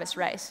from Travis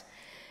Rice.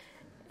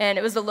 And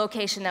it was the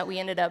location that we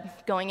ended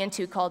up going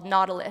into called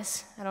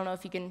Nautilus. I don't know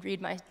if you can read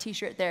my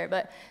t-shirt there,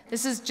 but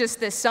this is just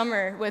this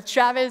summer with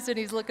Travis, and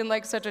he's looking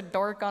like such a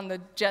dork on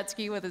the jet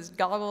ski with his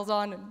goggles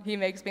on, and he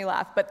makes me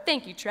laugh. But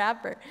thank you,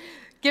 Trav, for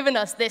giving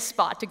us this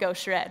spot to go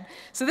shred.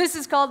 So this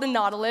is called the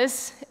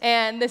Nautilus,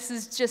 and this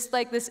is just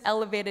like this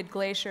elevated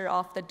glacier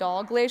off the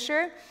Dall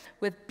Glacier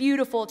with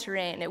beautiful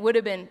terrain. It would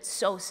have been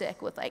so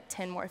sick with like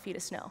 10 more feet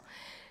of snow.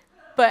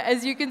 But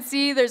as you can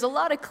see, there's a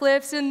lot of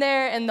cliffs in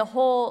there, and the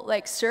whole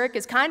cirque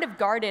is kind of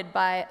guarded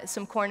by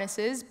some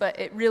cornices, but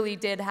it really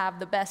did have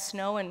the best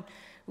snow, and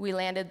we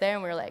landed there,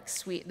 and we were like,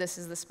 sweet, this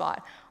is the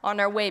spot. On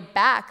our way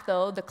back,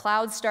 though, the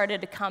clouds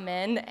started to come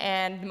in,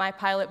 and my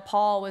pilot,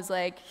 Paul, was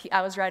like,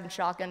 I was riding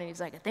shotgun, and he's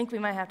like, I think we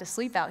might have to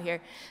sleep out here.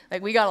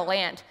 Like, we gotta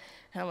land.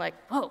 And I'm like,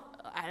 whoa,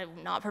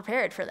 I'm not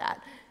prepared for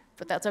that.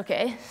 But that's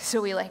okay.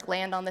 So we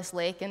land on this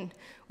lake, and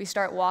we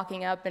start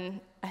walking up, and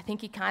I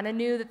think he kind of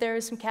knew that there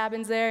was some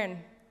cabins there, and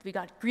we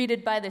got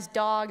greeted by this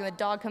dog, and the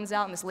dog comes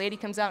out, and this lady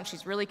comes out, and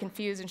she's really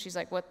confused, and she's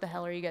like, what the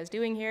hell are you guys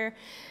doing here?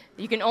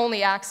 You can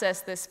only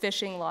access this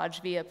fishing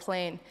lodge via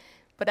plane.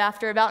 But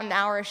after about an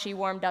hour, she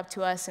warmed up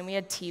to us, and we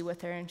had tea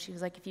with her, and she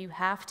was like, if you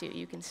have to,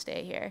 you can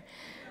stay here.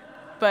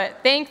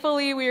 But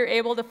thankfully, we were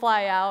able to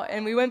fly out,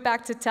 and we went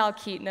back to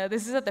Talkeetna.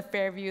 This is at the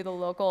Fairview, the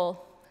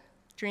local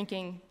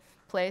drinking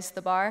place,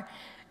 the bar.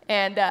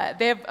 And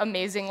they have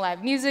amazing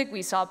live music.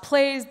 We saw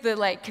plays.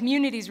 The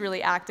community's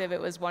really active.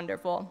 It was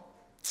wonderful.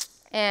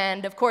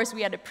 And of course,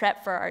 we had to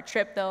prep for our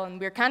trip, though, and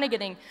we were kind of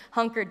getting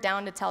hunkered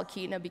down to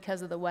Talkeetna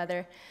because of the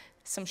weather.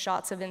 Some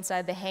shots of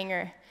inside the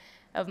hangar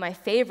of my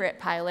favorite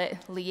pilot,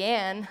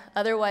 Leanne,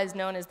 otherwise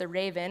known as the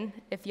Raven.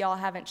 If y'all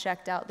haven't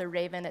checked out the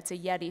Raven, it's a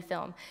Yeti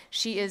film.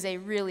 She is a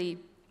really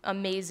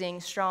amazing,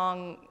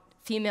 strong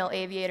female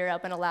aviator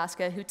up in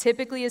Alaska who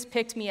typically has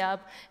picked me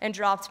up and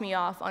dropped me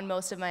off on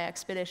most of my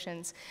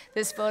expeditions.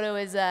 This photo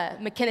is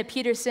McKenna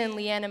Peterson,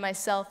 Leanne, and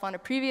myself on a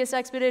previous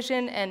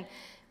expedition, and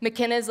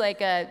McKenna's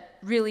like a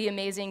really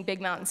amazing big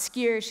mountain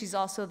skier. She's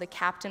also the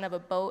captain of a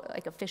boat,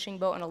 like a fishing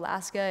boat in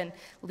Alaska, and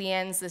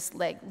Leanne's this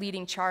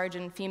leading charge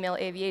in female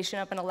aviation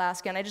up in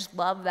Alaska, and I just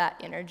love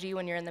that energy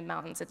when you're in the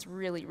mountains. It's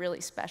really,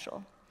 really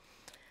special.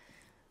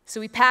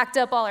 So we packed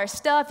up all our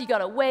stuff. You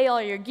gotta weigh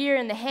all your gear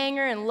in the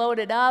hangar and load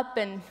it up,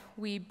 and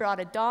we brought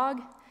a dog,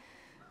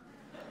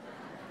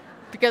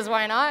 because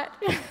why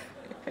not?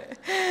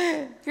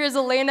 Here's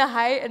Elena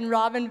Height and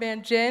Robin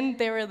Van Gyn.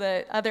 They were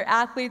the other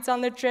athletes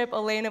on the trip.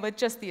 Elena with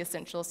just the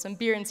essentials, some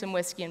beer and some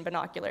whiskey and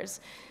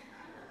binoculars.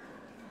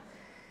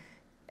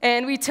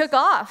 And we took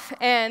off,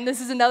 and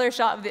this is another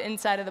shot of the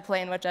inside of the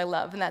plane, which I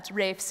love, and that's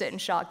Rafe sitting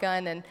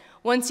shotgun. And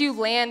once you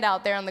land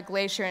out there on the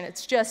glacier and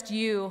it's just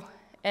you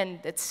and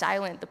it's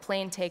silent, the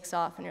plane takes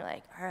off, and you're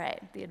like, all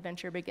right, the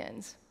adventure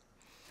begins.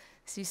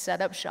 So you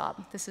set up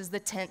shop. This is the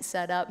tent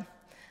setup.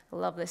 I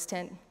love this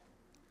tent.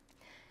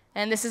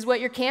 And this is what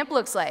your camp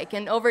looks like.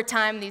 And over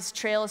time, these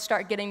trails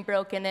start getting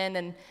broken in,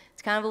 and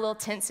it's kind of a little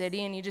tent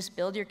city, and you just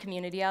build your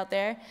community out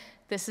there.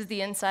 This is the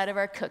inside of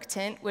our cook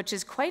tent, which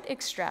is quite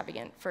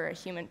extravagant for a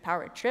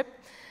human-powered trip,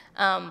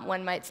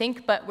 one might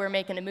think, but we're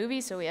making a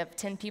movie, so we have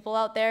 10 people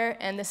out there.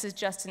 And this is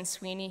Justin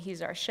Sweeney.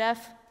 He's our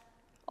chef,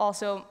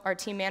 also our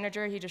team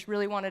manager. He just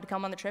really wanted to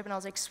come on the trip, and I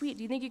was like, sweet,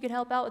 do you think you could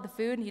help out with the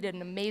food? And he did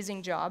an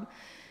amazing job.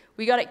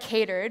 We got it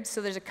catered,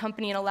 so there's a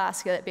company in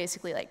Alaska that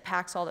basically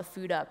packs all the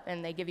food up,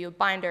 and they give you a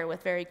binder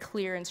with very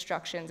clear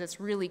instructions. It's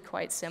really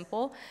quite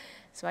simple.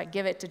 So I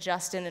give it to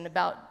Justin, and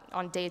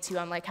on day 2,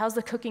 I'm like, how's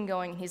the cooking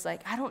going? And he's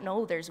like, I don't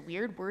know, there's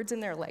weird words in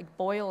there like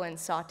boil and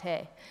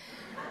saute.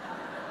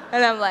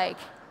 And I'm like,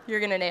 you're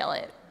gonna nail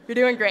it. You're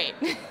doing great,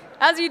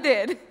 as you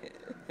did.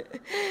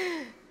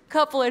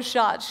 Couple of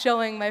shots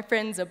showing my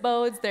friends'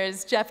 abodes.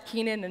 There's Jeff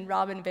Keenan and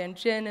Robin Van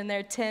Gyn in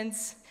their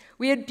tents.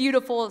 We had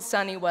beautiful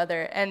sunny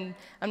weather, and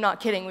I'm not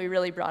kidding, we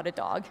really brought a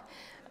dog.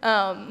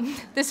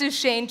 This is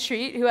Shane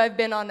Treat, who I've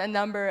been on a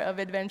number of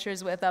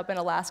adventures with up in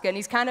Alaska, and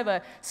he's kind of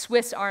a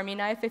Swiss Army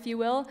knife, if you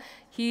will.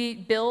 He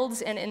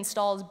builds and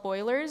installs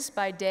boilers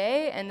by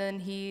day, and then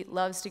he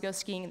loves to go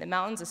skiing in the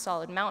mountains, a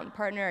solid mountain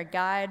partner, a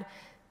guide.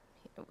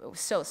 I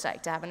was so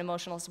psyched to have an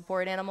emotional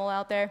support animal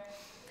out there.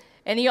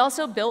 And he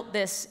also built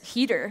this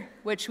heater,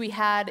 which we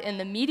had in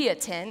the media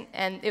tent,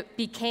 and it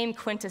became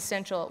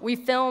quintessential. We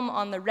film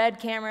on the red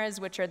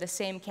cameras, which are the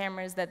same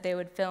cameras that they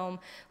would film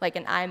like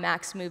an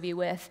IMAX movie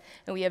with.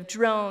 And we have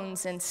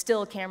drones and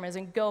still cameras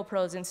and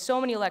GoPros and so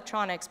many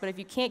electronics, but if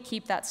you can't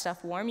keep that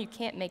stuff warm, you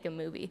can't make a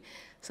movie.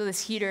 So this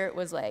heater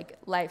was like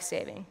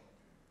life-saving.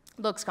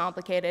 Looks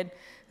complicated.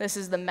 This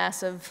is the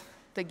mess of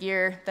the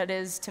gear that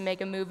is to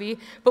make a movie,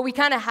 but we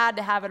kind of had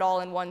to have it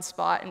all in one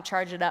spot and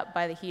charge it up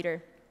by the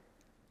heater.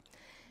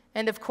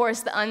 And of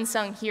course, the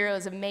unsung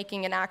heroes of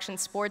making an action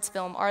sports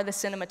film are the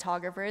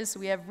cinematographers.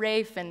 We have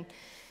Rafe and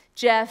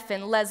Jeff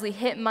and Leslie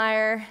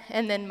Hittmeyer,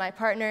 and then my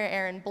partner,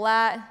 Aaron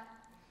Blatt.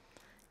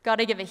 Got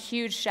to give a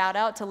huge shout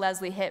out to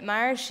Leslie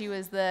Hittmeyer. She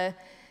was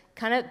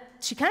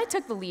she kind of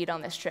took the lead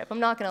on this trip, I'm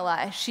not gonna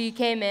lie. She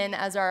came in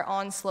as our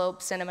on-slope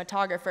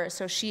cinematographer,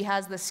 so she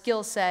has the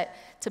skill set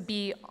to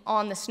be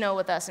on the snow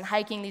with us and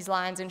hiking these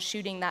lines and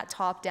shooting that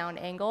top-down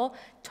angle.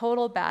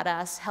 Total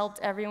badass, helped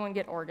everyone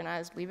get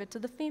organized. Leave it to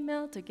the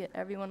female to get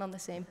everyone on the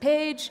same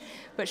page,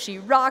 but she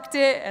rocked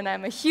it, and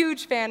I'm a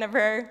huge fan of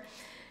her.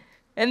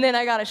 And then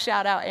I gotta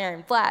shout out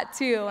Aaron Blatt,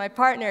 too, my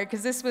partner,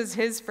 because this was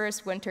his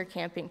first winter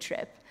camping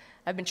trip.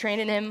 I've been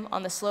training him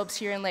on the slopes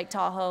here in Lake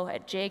Tahoe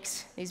at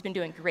Jake's. He's been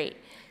doing great.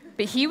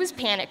 But he was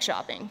panic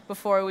shopping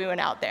before we went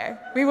out there.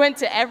 We went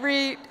to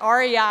every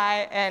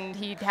REI, and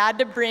he had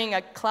to bring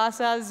a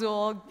Clase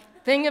Azul,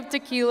 thing of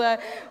tequila.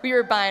 We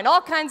were buying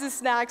all kinds of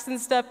snacks and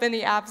stuff, and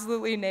he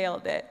absolutely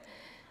nailed it.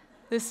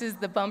 This is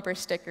the bumper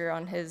sticker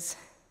on his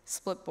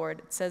split board.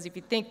 It says, if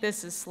you think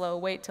this is slow,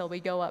 wait till we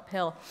go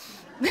uphill.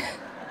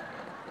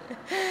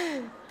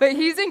 But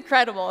he's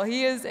incredible.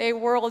 He is a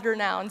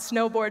world-renowned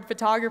snowboard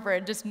photographer.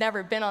 I'd just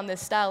never been on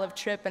this style of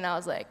trip, and I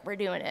was like, we're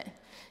doing it.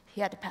 He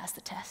had to pass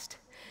the test.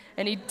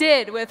 And he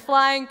did with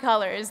flying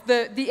colors.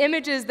 The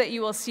images that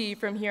you will see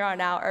from here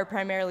on out are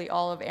primarily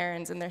all of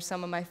Aaron's, and they're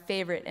some of my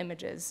favorite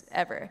images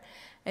ever.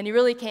 And he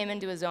really came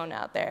into his own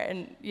out there,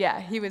 and yeah,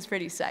 he was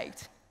pretty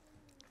psyched.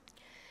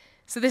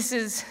 So this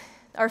is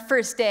our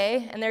first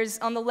day, and there's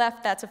on the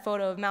left, that's a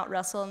photo of Mount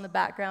Russell in the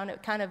background.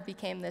 It kind of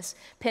became this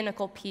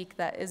pinnacle peak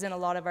that is in a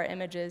lot of our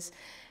images.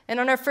 And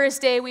on our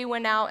first day, we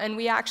went out and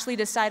we actually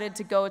decided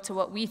to go to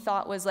what we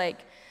thought was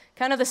like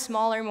kind of the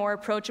smaller, more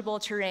approachable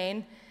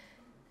terrain.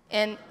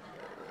 And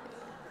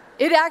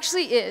it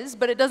actually is,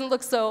 but it doesn't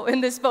look so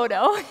in this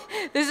photo.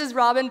 This is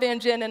Robin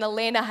Van Gyn and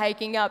Elena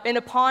hiking up. And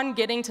upon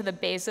getting to the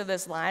base of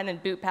this line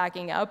and boot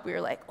packing up, we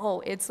were like, oh,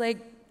 it's like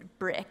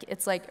brick.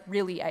 It's like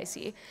really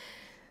icy.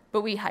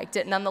 But we hiked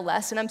it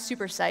nonetheless, and I'm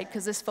super psyched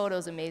because this photo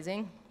is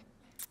amazing.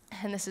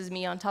 And this is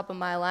me on top of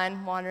my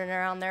line, wandering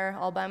around there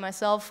all by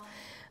myself.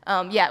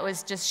 Yeah, it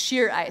was just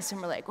sheer ice,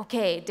 and we're like,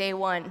 okay, day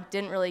one,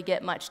 didn't really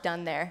get much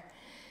done there.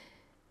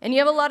 And you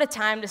have a lot of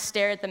time to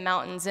stare at the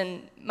mountains,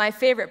 and my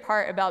favorite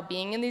part about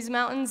being in these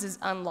mountains is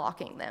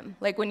unlocking them.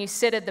 Like when you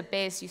sit at the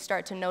base, you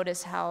start to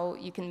notice how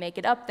you can make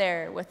it up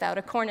there without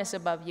a cornice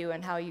above you,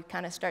 and how you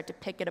kind of start to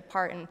pick it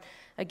apart, and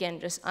again,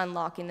 just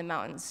unlocking the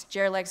mountains.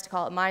 Jared likes to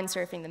call it mind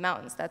surfing the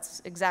mountains.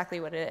 That's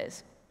exactly what it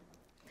is.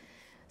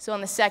 So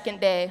on the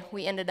second day,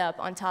 we ended up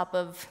on top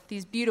of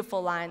these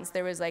beautiful lines.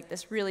 There was like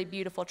this really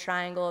beautiful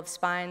triangle of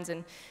spines,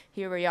 and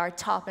here we are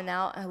topping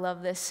out. I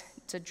love this.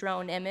 It's a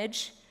drone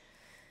image.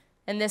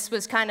 And this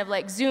was kind of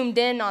like zoomed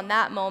in on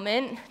that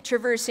moment,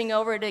 traversing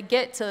over to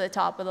get to the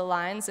top of the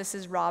lines. This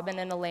is Robin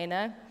and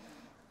Elena.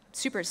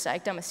 Super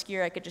psyched. I'm a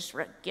skier. I could just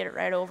get it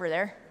right over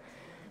there.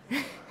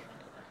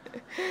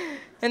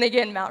 And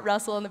again, Mount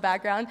Russell in the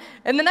background.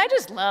 And then I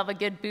just love a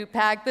good boot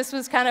pack. This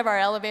was kind of our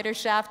elevator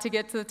shaft to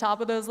get to the top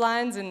of those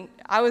lines, and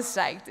I was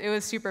psyched. It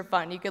was super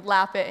fun. You could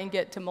lap it and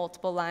get to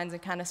multiple lines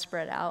and kind of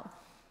spread out.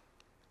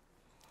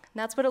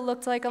 And that's what it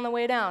looked like on the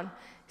way down.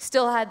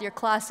 Still had your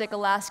classic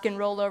Alaskan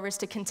rollovers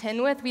to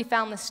contend with. We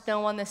found the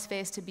snow on this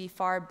face to be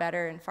far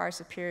better and far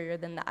superior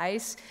than the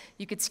ice.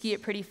 You could ski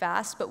it pretty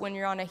fast, but when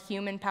you're on a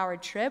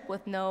human-powered trip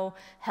with no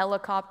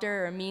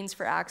helicopter or means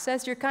for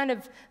access, you're kind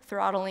of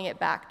throttling it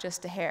back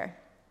just a hair.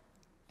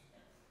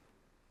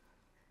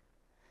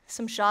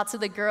 Some shots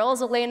of the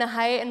girls, Elena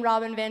Height and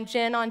Robin Van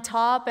Gyn on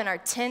top, and our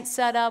tent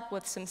set up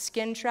with some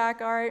skin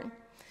track art.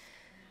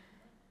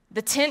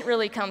 The tent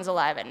really comes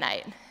alive at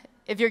night.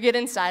 If you get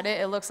inside it,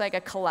 it looks like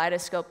a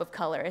kaleidoscope of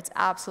color. It's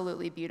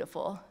absolutely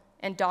beautiful.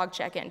 And dog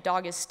check-in.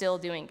 Dog is still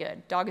doing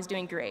good. Dog is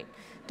doing great.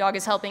 Dog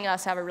is helping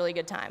us have a really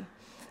good time.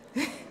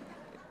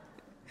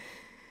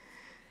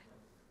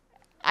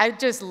 I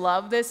just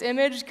love this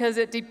image because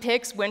it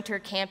depicts winter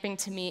camping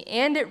to me,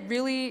 and it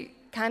really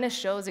kind of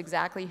shows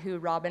exactly who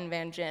Robin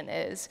Van Gyn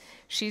is.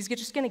 She's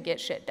just going to get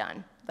shit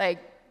done. Like,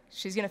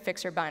 she's going to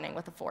fix her binding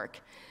with a fork.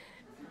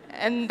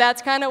 And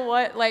that's kind of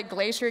what like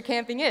glacier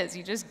camping is.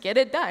 You just get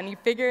it done. You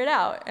figure it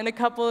out. And a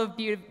couple of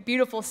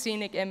beautiful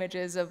scenic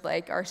images of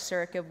like our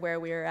cirque of where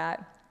we were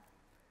at.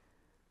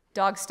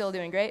 Dog's still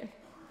doing great, in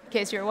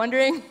case you're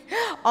wondering.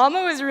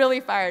 Alma was really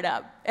fired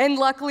up. And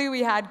luckily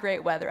we had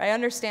great weather. I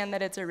understand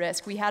that it's a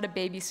risk. We had a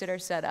babysitter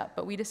set up,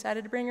 but we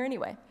decided to bring her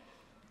anyway.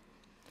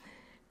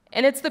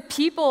 And it's the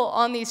people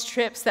on these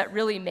trips that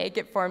really make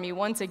it for me.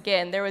 Once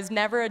again, there was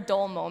never a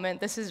dull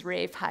moment. This is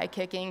Rafe high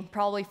kicking,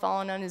 probably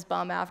falling on his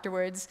bum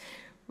afterwards.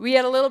 We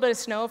had a little bit of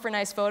snow for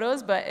nice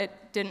photos, but it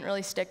didn't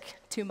really stick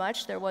too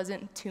much. There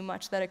wasn't too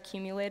much that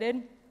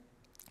accumulated.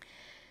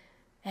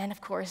 And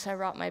of course, I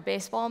brought my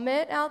baseball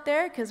mitt out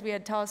there because we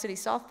had Tall City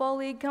Softball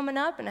League coming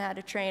up and I had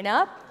to train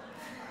up.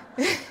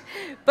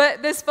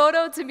 But this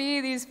photo, to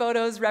me, these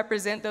photos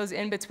represent those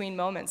in-between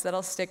moments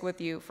that'll stick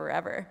with you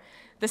forever.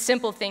 The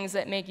simple things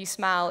that make you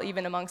smile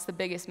even amongst the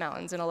biggest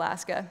mountains in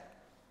Alaska.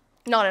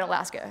 Not in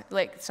Alaska,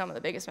 like some of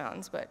the biggest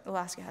mountains, but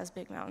Alaska has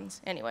big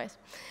mountains. Anyways,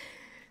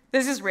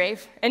 this is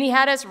Rafe, and he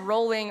had us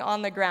rolling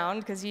on the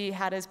ground because he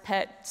had his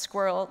pet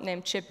squirrel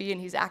named Chippy,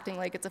 and he's acting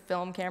like it's a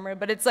film camera,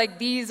 but it's like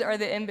these are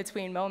the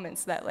in-between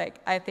moments that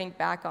like I think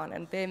back on,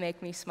 and they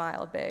make me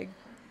smile big.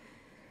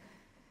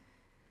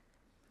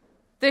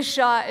 This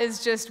shot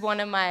is just one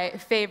of my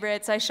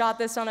favorites. I shot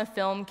this on a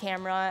film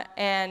camera,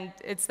 and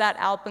it's that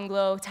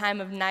Alpenglow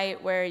time of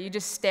night where you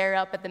just stare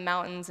up at the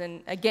mountains,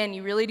 and again,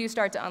 you really do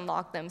start to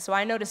unlock them. So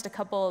I noticed a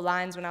couple of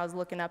lines when I was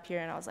looking up here,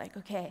 and I was like,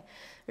 okay,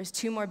 there's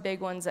 2 more big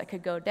ones that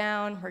could go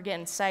down. We're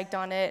getting psyched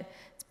on it.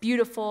 It's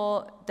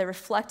beautiful. The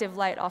reflective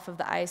light off of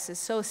the ice is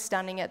so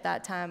stunning at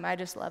that time. I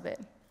just love it.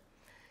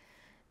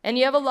 And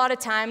you have a lot of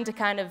time to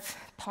kind of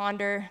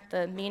ponder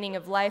the meaning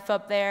of life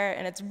up there,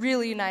 and it's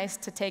really nice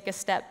to take a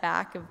step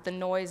back of the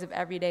noise of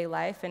everyday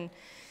life and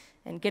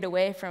get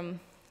away from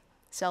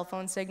cell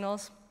phone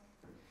signals.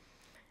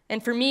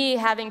 And for me,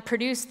 having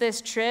produced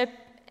this trip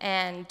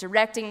and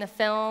directing the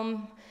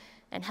film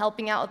and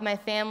helping out with my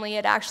family,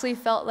 it actually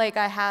felt like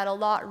I had a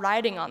lot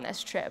riding on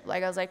this trip.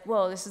 Like I was like,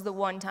 whoa, this is the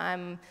one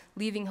time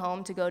leaving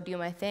home to go do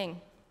my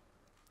thing.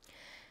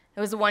 It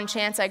was the one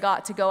chance I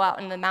got to go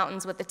out in the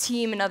mountains with the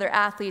team and other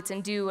athletes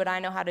and do what I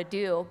know how to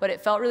do, but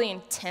it felt really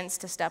intense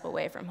to step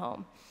away from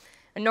home.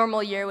 A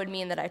normal year would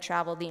mean that I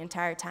traveled the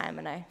entire time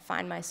and I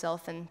find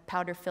myself in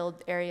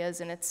powder-filled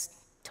areas and it's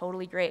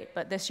totally great,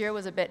 but this year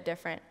was a bit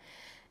different.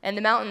 And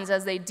the mountains,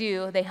 as they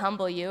do, they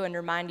humble you and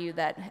remind you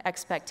that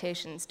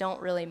expectations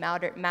don't really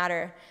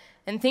matter.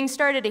 And things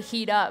started to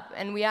heat up,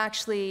 and we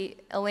actually,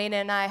 Elena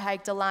and I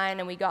hiked a line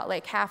and we got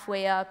like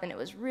halfway up and it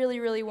was really,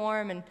 really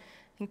warm, and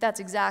think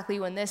that's exactly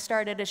when this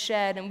started to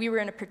shed, and we were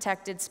in a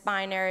protected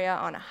spine area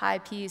on a high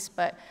piece,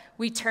 but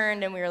we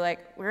turned and we were like,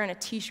 we're in a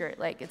t-shirt,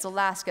 like it's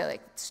Alaska,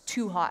 like it's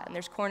too hot and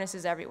there's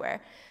cornices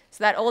everywhere.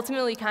 So that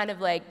ultimately kind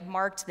of like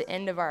marked the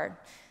end of our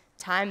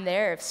time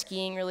there of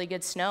skiing really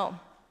good snow.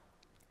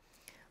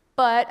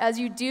 But as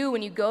you do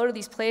when you go to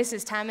these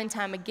places time and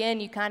time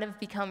again, you kind of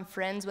become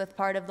friends with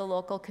part of the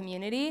local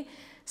community.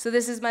 So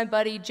this is my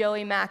buddy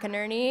Joey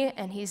McInerney,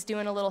 and he's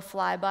doing a little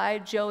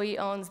flyby. Joey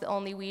owns the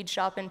only weed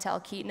shop in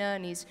Talkeetna,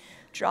 and he's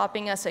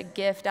dropping us a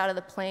gift out of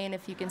the plane.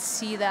 If you can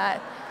see that,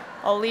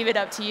 I'll leave it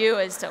up to you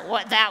as to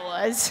what that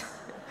was.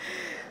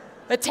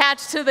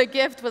 Attached to the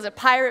gift was a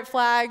pirate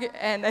flag,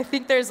 and I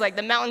think there's like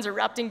the mountains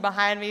erupting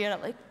behind me, and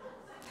I'm like,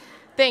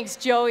 thanks,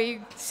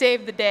 Joey,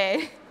 saved the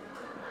day.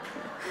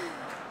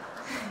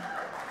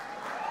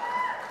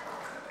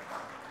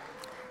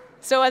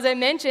 So as I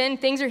mentioned,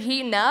 things are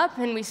heating up,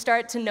 and we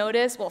start to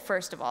notice, well,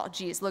 first of all,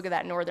 geez, look at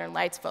that Northern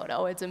Lights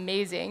photo. It's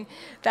amazing.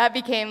 That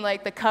became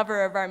like the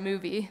cover of our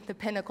movie, the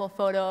pinnacle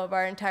photo of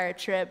our entire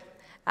trip.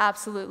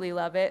 Absolutely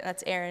love it.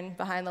 That's Aaron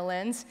behind the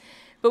lens.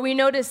 But we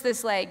noticed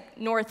this like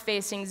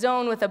north-facing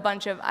zone with a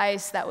bunch of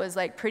ice that was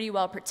like pretty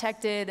well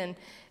protected, and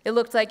it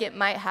looked like it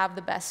might have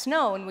the best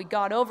snow. And we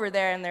got over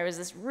there, and there was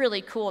this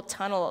really cool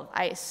tunnel of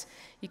ice.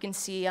 You can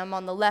see I'm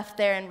on the left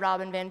there, and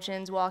Robin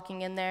Vention's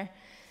walking in there.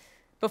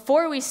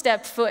 Before we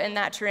stepped foot in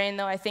that terrain,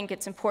 though, I think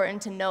it's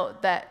important to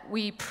note that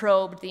we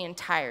probed the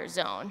entire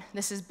zone.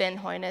 This is Ben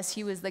Hoynes.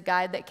 He was the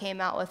guide that came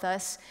out with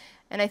us.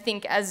 And I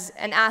think as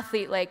an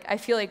athlete, like, I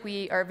feel like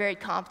we are very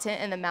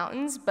competent in the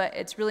mountains, but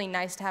it's really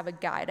nice to have a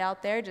guide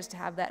out there just to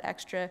have that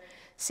extra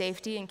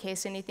safety in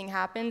case anything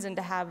happens and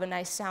to have a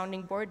nice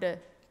sounding board to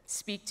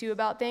speak to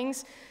about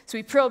things. So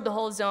we probed the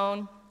whole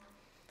zone,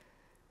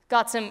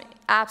 got some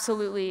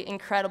absolutely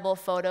incredible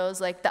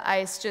photos. Like, the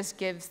ice just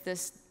gives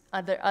this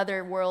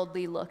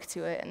otherworldly look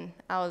to it, and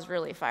I was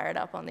really fired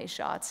up on these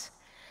shots.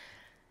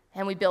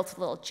 And we built a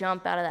little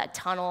jump out of that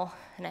tunnel,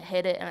 and I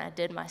hit it, and I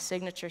did my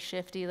signature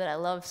shifty that I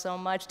love so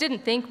much.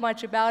 Didn't think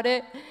much about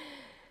it.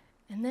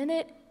 And then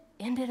it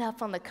ended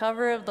up on the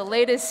cover of the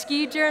latest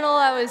ski journal.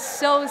 I was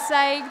so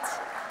psyched.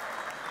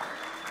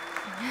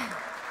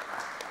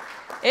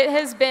 It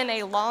has been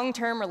a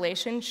long-term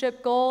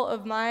relationship goal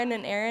of mine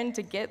and Aaron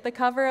to get the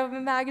cover of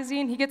a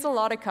magazine. He gets a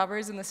lot of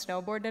covers in the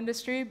snowboard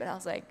industry, but I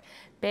was like,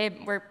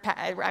 babe,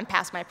 I'm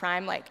past my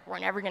prime, like, we're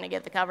never gonna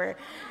get the cover.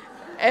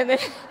 And then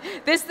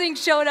this thing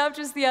showed up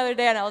just the other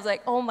day, and I was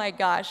like, oh my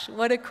gosh,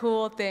 what a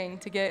cool thing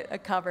to get a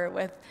cover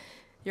with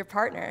your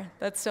partner.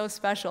 That's so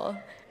special.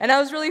 And I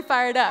was really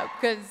fired up,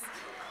 because,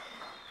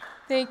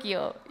 thank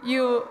you.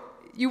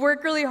 You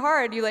work really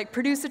hard. You like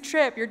produce a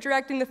trip, you're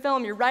directing the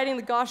film, you're writing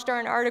the gosh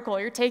darn article,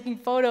 you're taking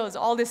photos,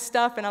 all this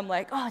stuff, and I'm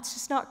like, oh, it's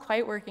just not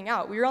quite working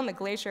out. We were on the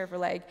glacier for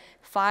like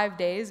 5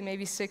 days,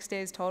 maybe 6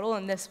 days total,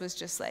 and this was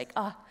just like,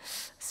 oh,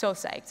 so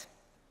psyched.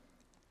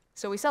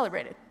 So we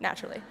celebrated,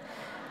 naturally.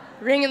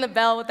 Ringing the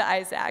bell with the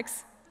ice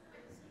axe.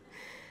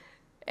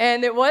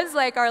 And it was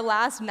like our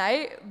last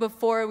night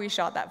before we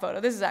shot that photo.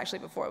 This is actually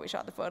before we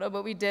shot the photo,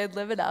 but we did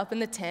live it up in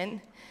the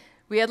tent.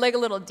 We had like a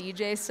little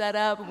DJ set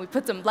up, and we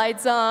put some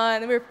lights on,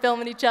 and we were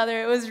filming each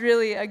other. It was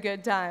really a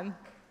good time.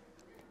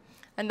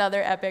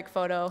 Another epic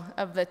photo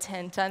of the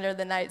tent under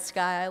the night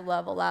sky. I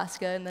love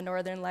Alaska and the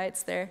Northern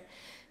Lights there.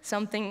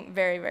 Something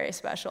very, very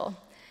special.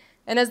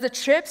 And as the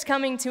trip's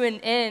coming to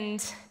an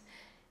end,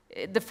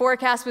 the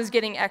forecast was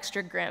getting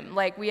extra grim.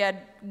 Like, we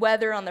had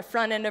weather on the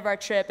front end of our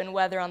trip and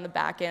weather on the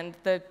back end.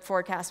 The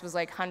forecast was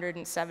like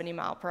 170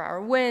 mile per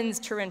hour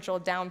winds, torrential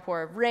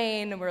downpour of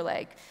rain, and we're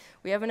like,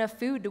 we have enough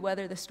food to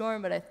weather the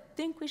storm, but I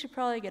think we should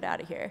probably get out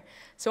of here.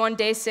 So on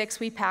day 6,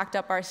 we packed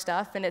up our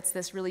stuff, and it's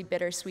this really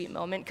bittersweet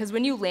moment, because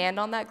when you land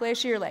on that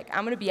glacier, you're like,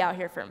 I'm gonna be out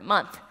here for a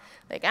month.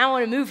 Like, I don't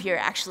wanna move here,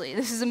 actually.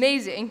 This is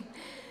amazing.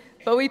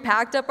 But we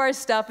packed up our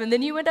stuff, and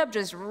then you end up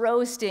just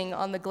roasting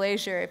on the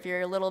glacier if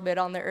you're a little bit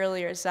on the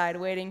earlier side,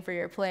 waiting for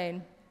your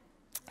plane.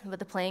 But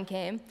the plane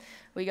came.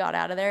 We got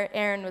out of there.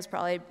 Aaron was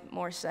probably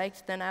more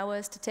psyched than I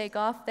was to take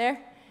off there.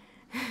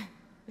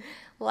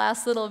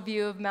 Last little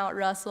view of Mount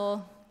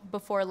Russell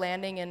before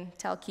landing in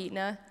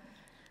Talkeetna.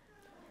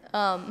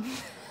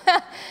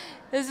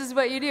 This is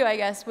what you do, I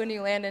guess, when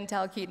you land in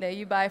Talkeetna.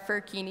 You buy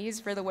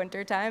furkinis for the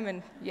winter time,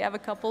 and you have a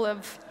couple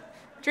of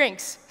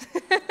drinks.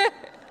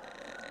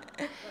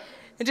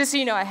 And just so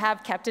you know, I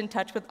have kept in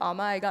touch with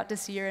Amma. I got to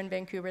see her in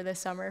Vancouver this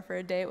summer for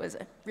a day. It was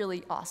a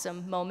really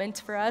awesome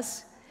moment for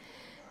us.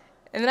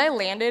 And then I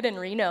landed in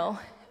Reno,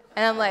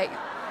 and I'm like,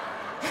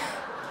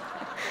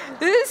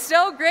 this is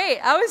so great.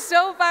 I was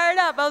so fired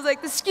up. I was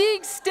like, the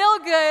skiing's still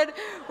good.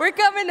 We're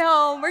coming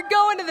home. We're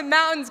going to the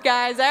mountains,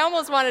 guys. I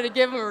almost wanted to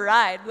give them a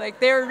ride.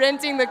 Like, they were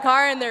renting the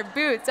car in their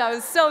boots. I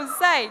was so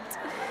psyched.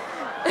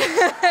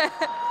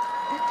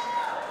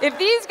 If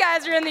these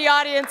guys are in the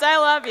audience, I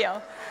love you.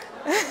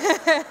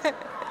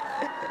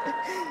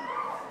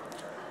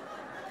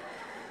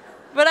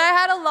 But I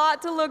had a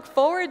lot to look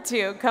forward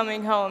to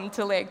coming home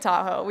to Lake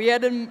Tahoe. We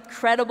had an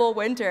incredible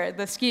winter.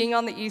 The skiing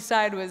on the east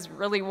side was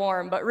really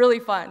warm, but really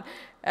fun.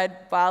 I had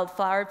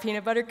wildflower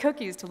peanut butter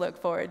cookies to look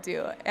forward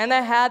to. And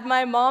I had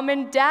my mom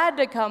and dad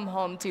to come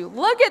home to.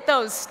 Look at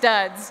those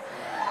studs.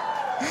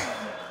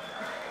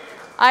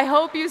 I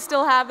hope you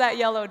still have that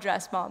yellow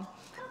dress, Mom.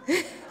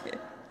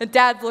 And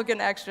Dad's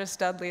looking extra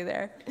studly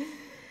there.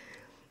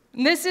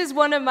 And this is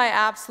one of my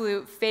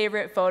absolute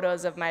favorite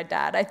photos of my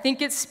dad. I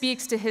think it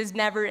speaks to his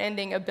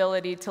never-ending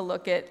ability to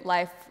look at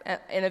life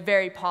in a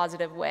very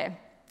positive way.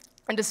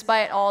 And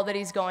despite all that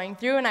he's going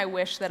through, and I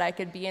wish that I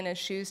could be in his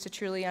shoes to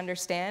truly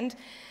understand,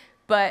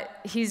 but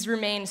he's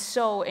remained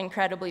so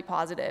incredibly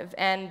positive,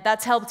 and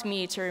that's helped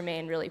me to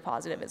remain really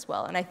positive as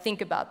well. And I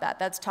think about that.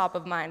 That's top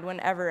of mind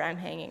whenever I'm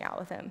hanging out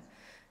with him.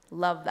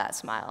 Love that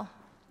smile.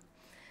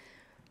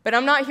 But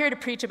I'm not here to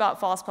preach about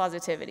false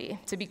positivity.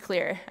 To be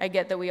clear, I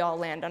get that we all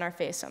land on our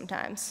face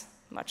sometimes,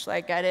 much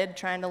like I did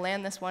trying to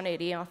land this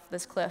 180 off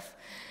this cliff.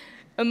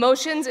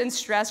 Emotions and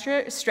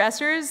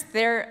stressors,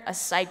 they're a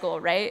cycle,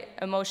 right?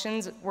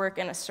 Emotions work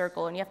in a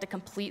circle, and you have to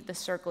complete the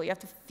circle. You have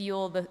to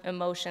feel the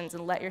emotions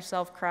and let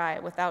yourself cry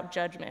without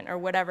judgment or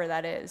whatever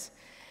that is.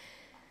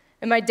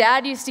 And my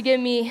dad used to give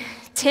me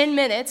 10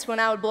 minutes when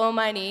I would blow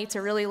my knee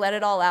to really let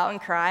it all out and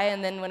cry,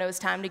 and then when it was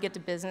time to get to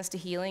business, to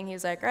healing, he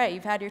was like, all right,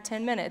 you've had your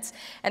 10 minutes.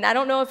 And I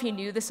don't know if he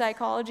knew the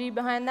psychology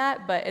behind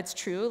that, but it's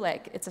true.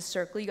 Like, it's a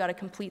circle. You got to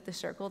complete the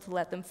circle to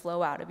let them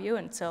flow out of you.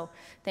 And so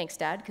thanks,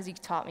 Dad, because he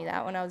taught me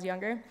that when I was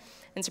younger.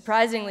 And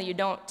surprisingly, you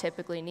don't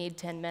typically need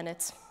 10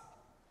 minutes.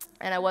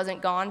 And I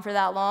wasn't gone for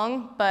that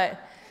long,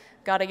 but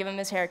got to give him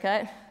his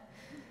haircut,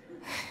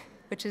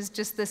 which is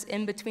just this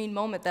in-between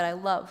moment that I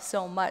love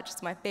so much.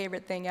 It's my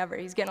favorite thing ever.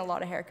 He's getting a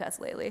lot of haircuts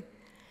lately.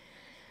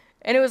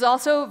 And it was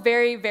also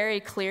very,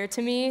 very clear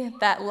to me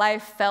that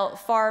life felt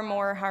far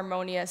more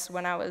harmonious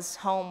when I was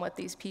home with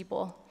these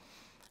people.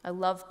 I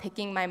love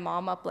picking my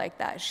mom up like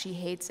that. She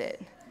hates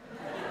it.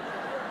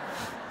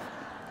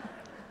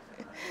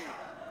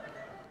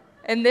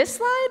 And this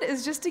slide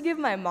is just to give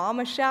my mom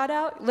a shout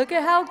out. Look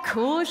at how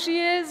cool she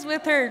is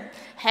with her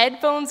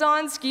headphones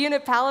on, skiing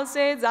at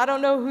Palisades. I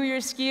don't know who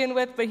you're skiing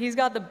with, but he's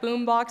got the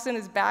boombox in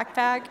his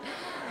backpack.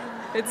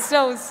 It's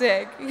so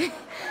sick.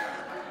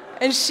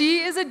 And she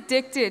is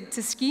addicted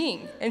to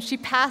skiing, and she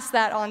passed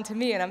that on to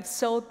me, and I'm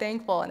so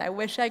thankful, and I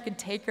wish I could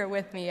take her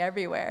with me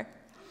everywhere.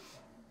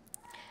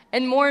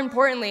 And more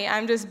importantly,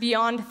 I'm just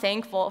beyond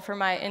thankful for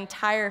my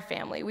entire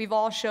family. We've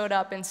all showed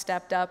up and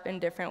stepped up in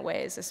different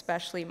ways,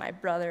 especially my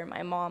brother,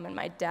 my mom, and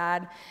my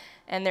dad,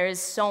 and there is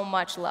so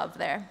much love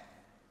there.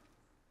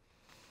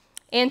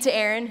 And to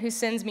Aaron, who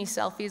sends me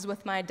selfies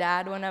with my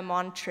dad when I'm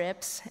on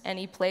trips, and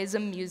he plays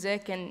him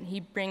music,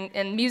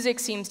 and music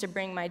seems to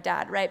bring my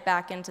dad right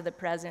back into the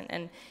present,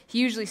 and he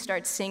usually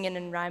starts singing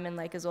and rhyming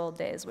like his old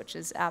days, which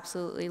is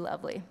absolutely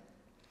lovely.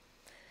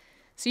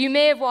 So you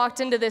may have walked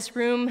into this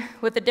room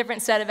with a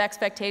different set of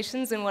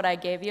expectations than what I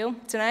gave you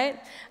tonight.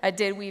 I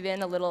did weave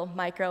in a little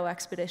micro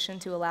expedition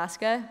to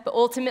Alaska, but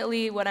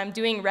ultimately what I'm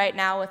doing right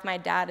now with my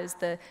dad is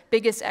the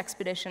biggest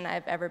expedition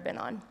I've ever been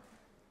on.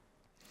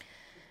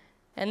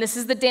 And this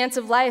is the dance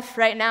of life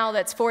right now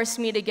that's forced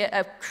me to get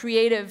a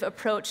creative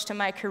approach to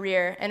my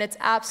career, and it's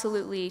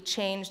absolutely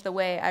changed the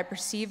way I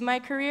perceive my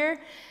career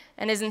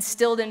and has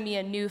instilled in me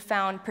a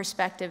newfound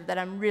perspective that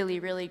I'm really,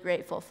 really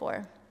grateful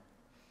for.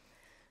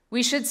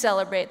 We should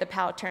celebrate the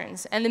pow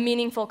turns and the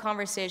meaningful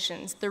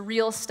conversations, the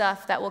real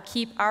stuff that will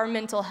keep our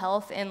mental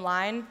health in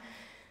line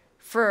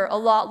for a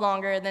lot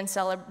longer than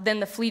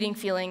the fleeting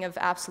feeling of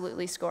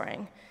absolutely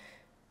scoring.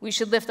 We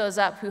should lift those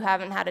up who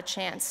haven't had a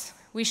chance.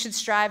 We should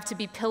strive to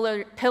be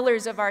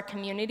pillars of our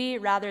community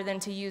rather than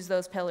to use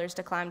those pillars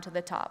to climb to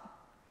the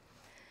top.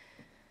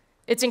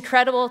 It's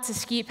incredible to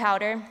ski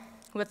powder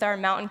with our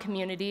mountain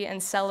community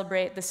and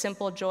celebrate the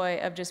simple joy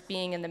of just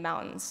being in the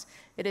mountains.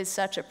 It is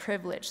such a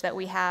privilege that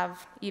we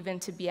have even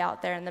to be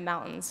out there in the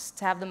mountains,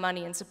 to have the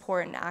money and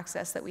support and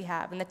access that we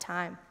have and the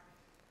time.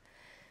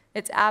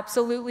 It's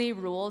absolutely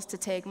rules to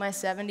take my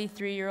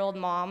 73-year-old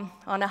mom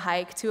on a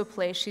hike to a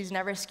place she's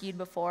never skied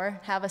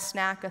before, have a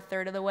snack a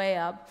third of the way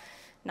up,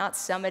 not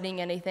summiting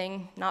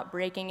anything, not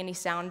breaking any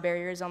sound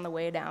barriers on the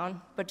way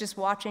down, but just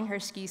watching her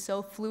ski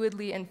so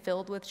fluidly and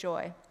filled with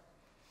joy.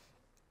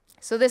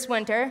 So this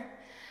winter,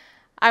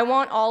 I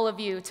want all of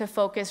you to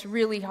focus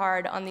really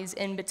hard on these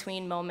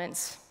in-between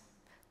moments,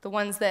 the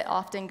ones that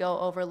often go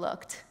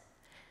overlooked,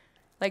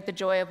 like the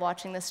joy of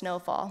watching the snow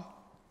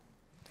fall,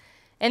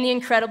 and the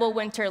incredible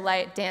winter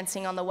light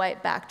dancing on the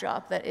white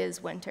backdrop that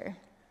is winter,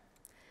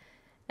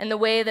 and the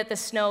way that the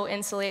snow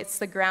insulates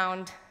the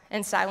ground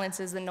and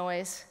silences the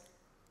noise,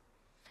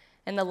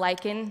 and the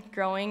lichen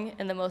growing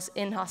in the most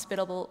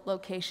inhospitable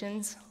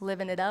locations,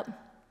 living it up,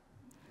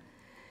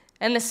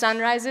 and the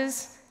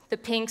sunrises, the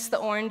pinks, the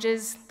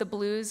oranges, the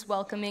blues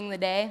welcoming the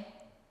day,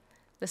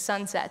 the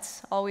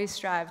sunsets. Always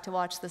strive to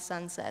watch the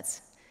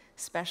sunsets,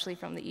 especially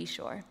from the east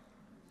shore.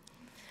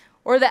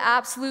 Or the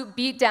absolute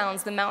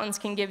beatdowns the mountains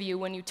can give you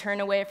when you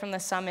turn away from the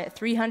summit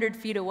 300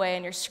 feet away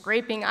and you're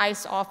scraping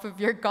ice off of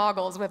your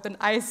goggles with an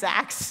ice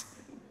axe.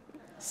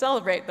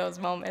 Celebrate those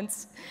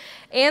moments.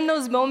 And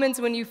those moments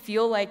when you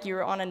feel like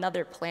you're on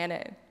another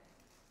planet.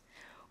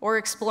 or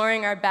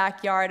exploring our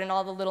backyard and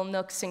all the little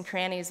nooks and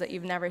crannies that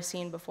you've never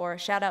seen before.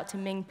 Shout out to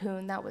Ming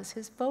Poon, that was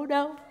his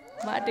photo,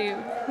 my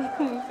dude.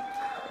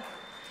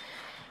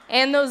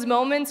 And those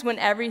moments when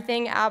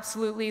everything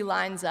absolutely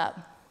lines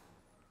up.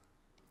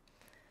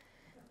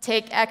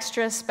 Take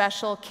extra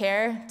special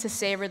care to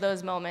savor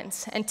those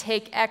moments, and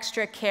take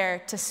extra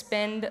care to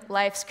spend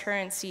life's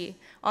currency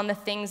on the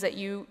things that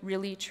you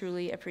really,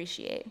 truly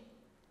appreciate.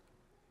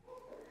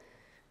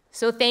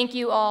 So thank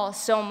you all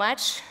so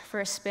much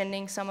for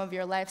spending some of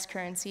your life's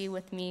currency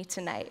with me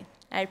tonight.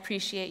 I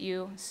appreciate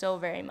you so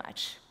very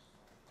much.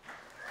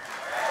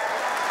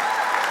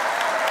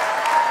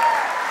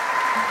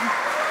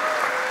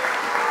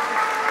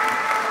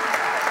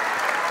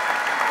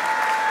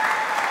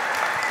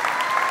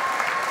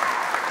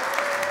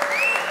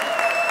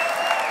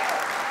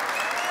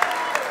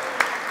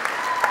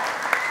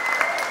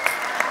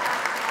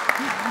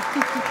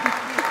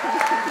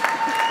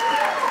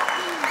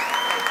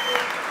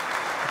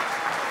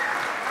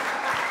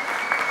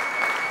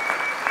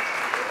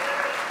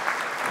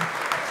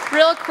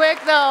 Real quick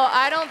though,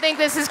 I don't think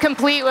this is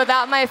complete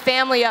without my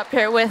family up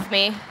here with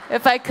me.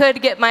 If I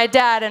could get my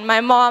dad and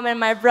my mom and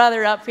my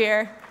brother up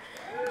here.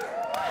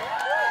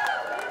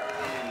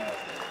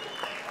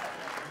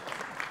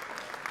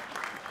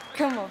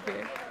 Come up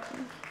here.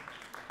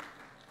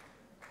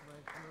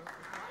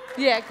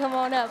 Yeah, come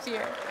on up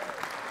here.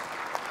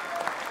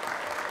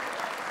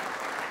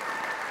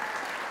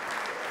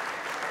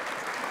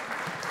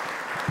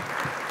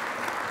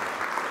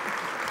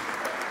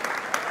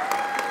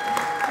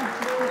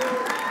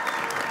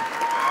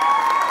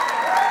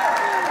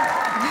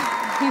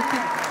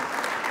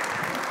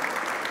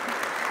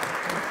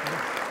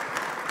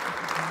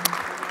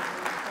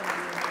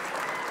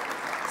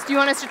 Do you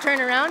want us to turn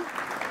around?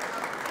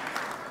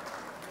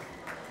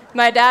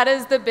 My dad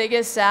is the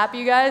biggest sap,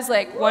 you guys.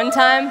 Like one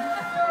time,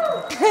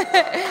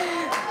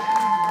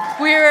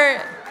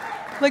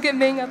 look at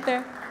Ming up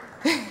there.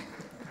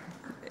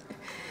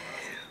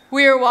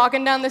 We were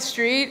walking down the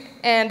street,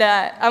 and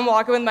I'm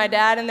walking with my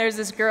dad, and there's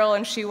this girl,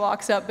 and she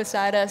walks up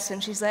beside us,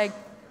 and she's like,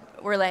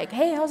 we're like,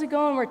 hey, how's it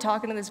going? We're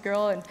talking to this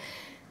girl,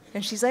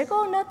 and she's like,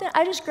 oh, nothing.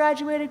 I just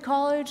graduated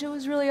college. It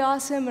was really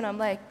awesome. And I'm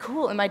like,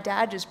 cool. And my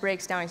dad just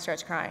breaks down. He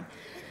starts crying.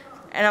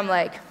 And I'm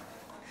like,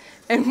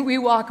 and we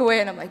walk away,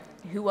 and I'm like,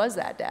 who was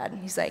that, Dad?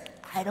 And he's like,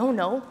 I don't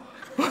know.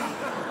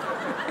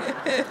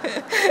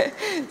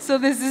 So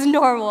this is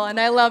normal, and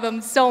I love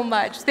him so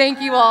much. Thank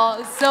you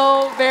all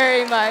so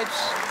very much.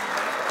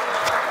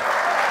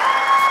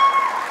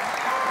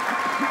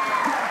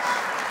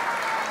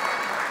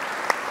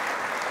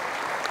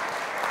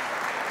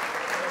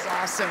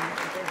 Awesome.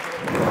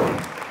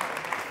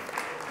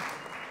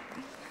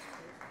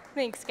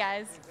 Thanks,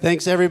 guys.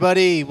 Thanks,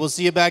 everybody. We'll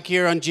see you back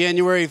here on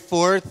January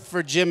 4th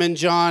for Jim and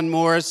John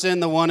Morrison,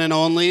 the one and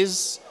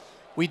onlys.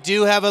 We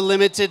do have a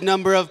limited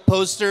number of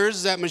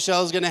posters that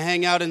Michelle's going to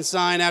hang out and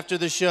sign after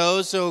the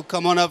show, so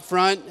come on up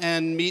front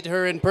and meet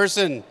her in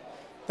person.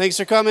 Thanks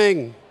for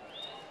coming.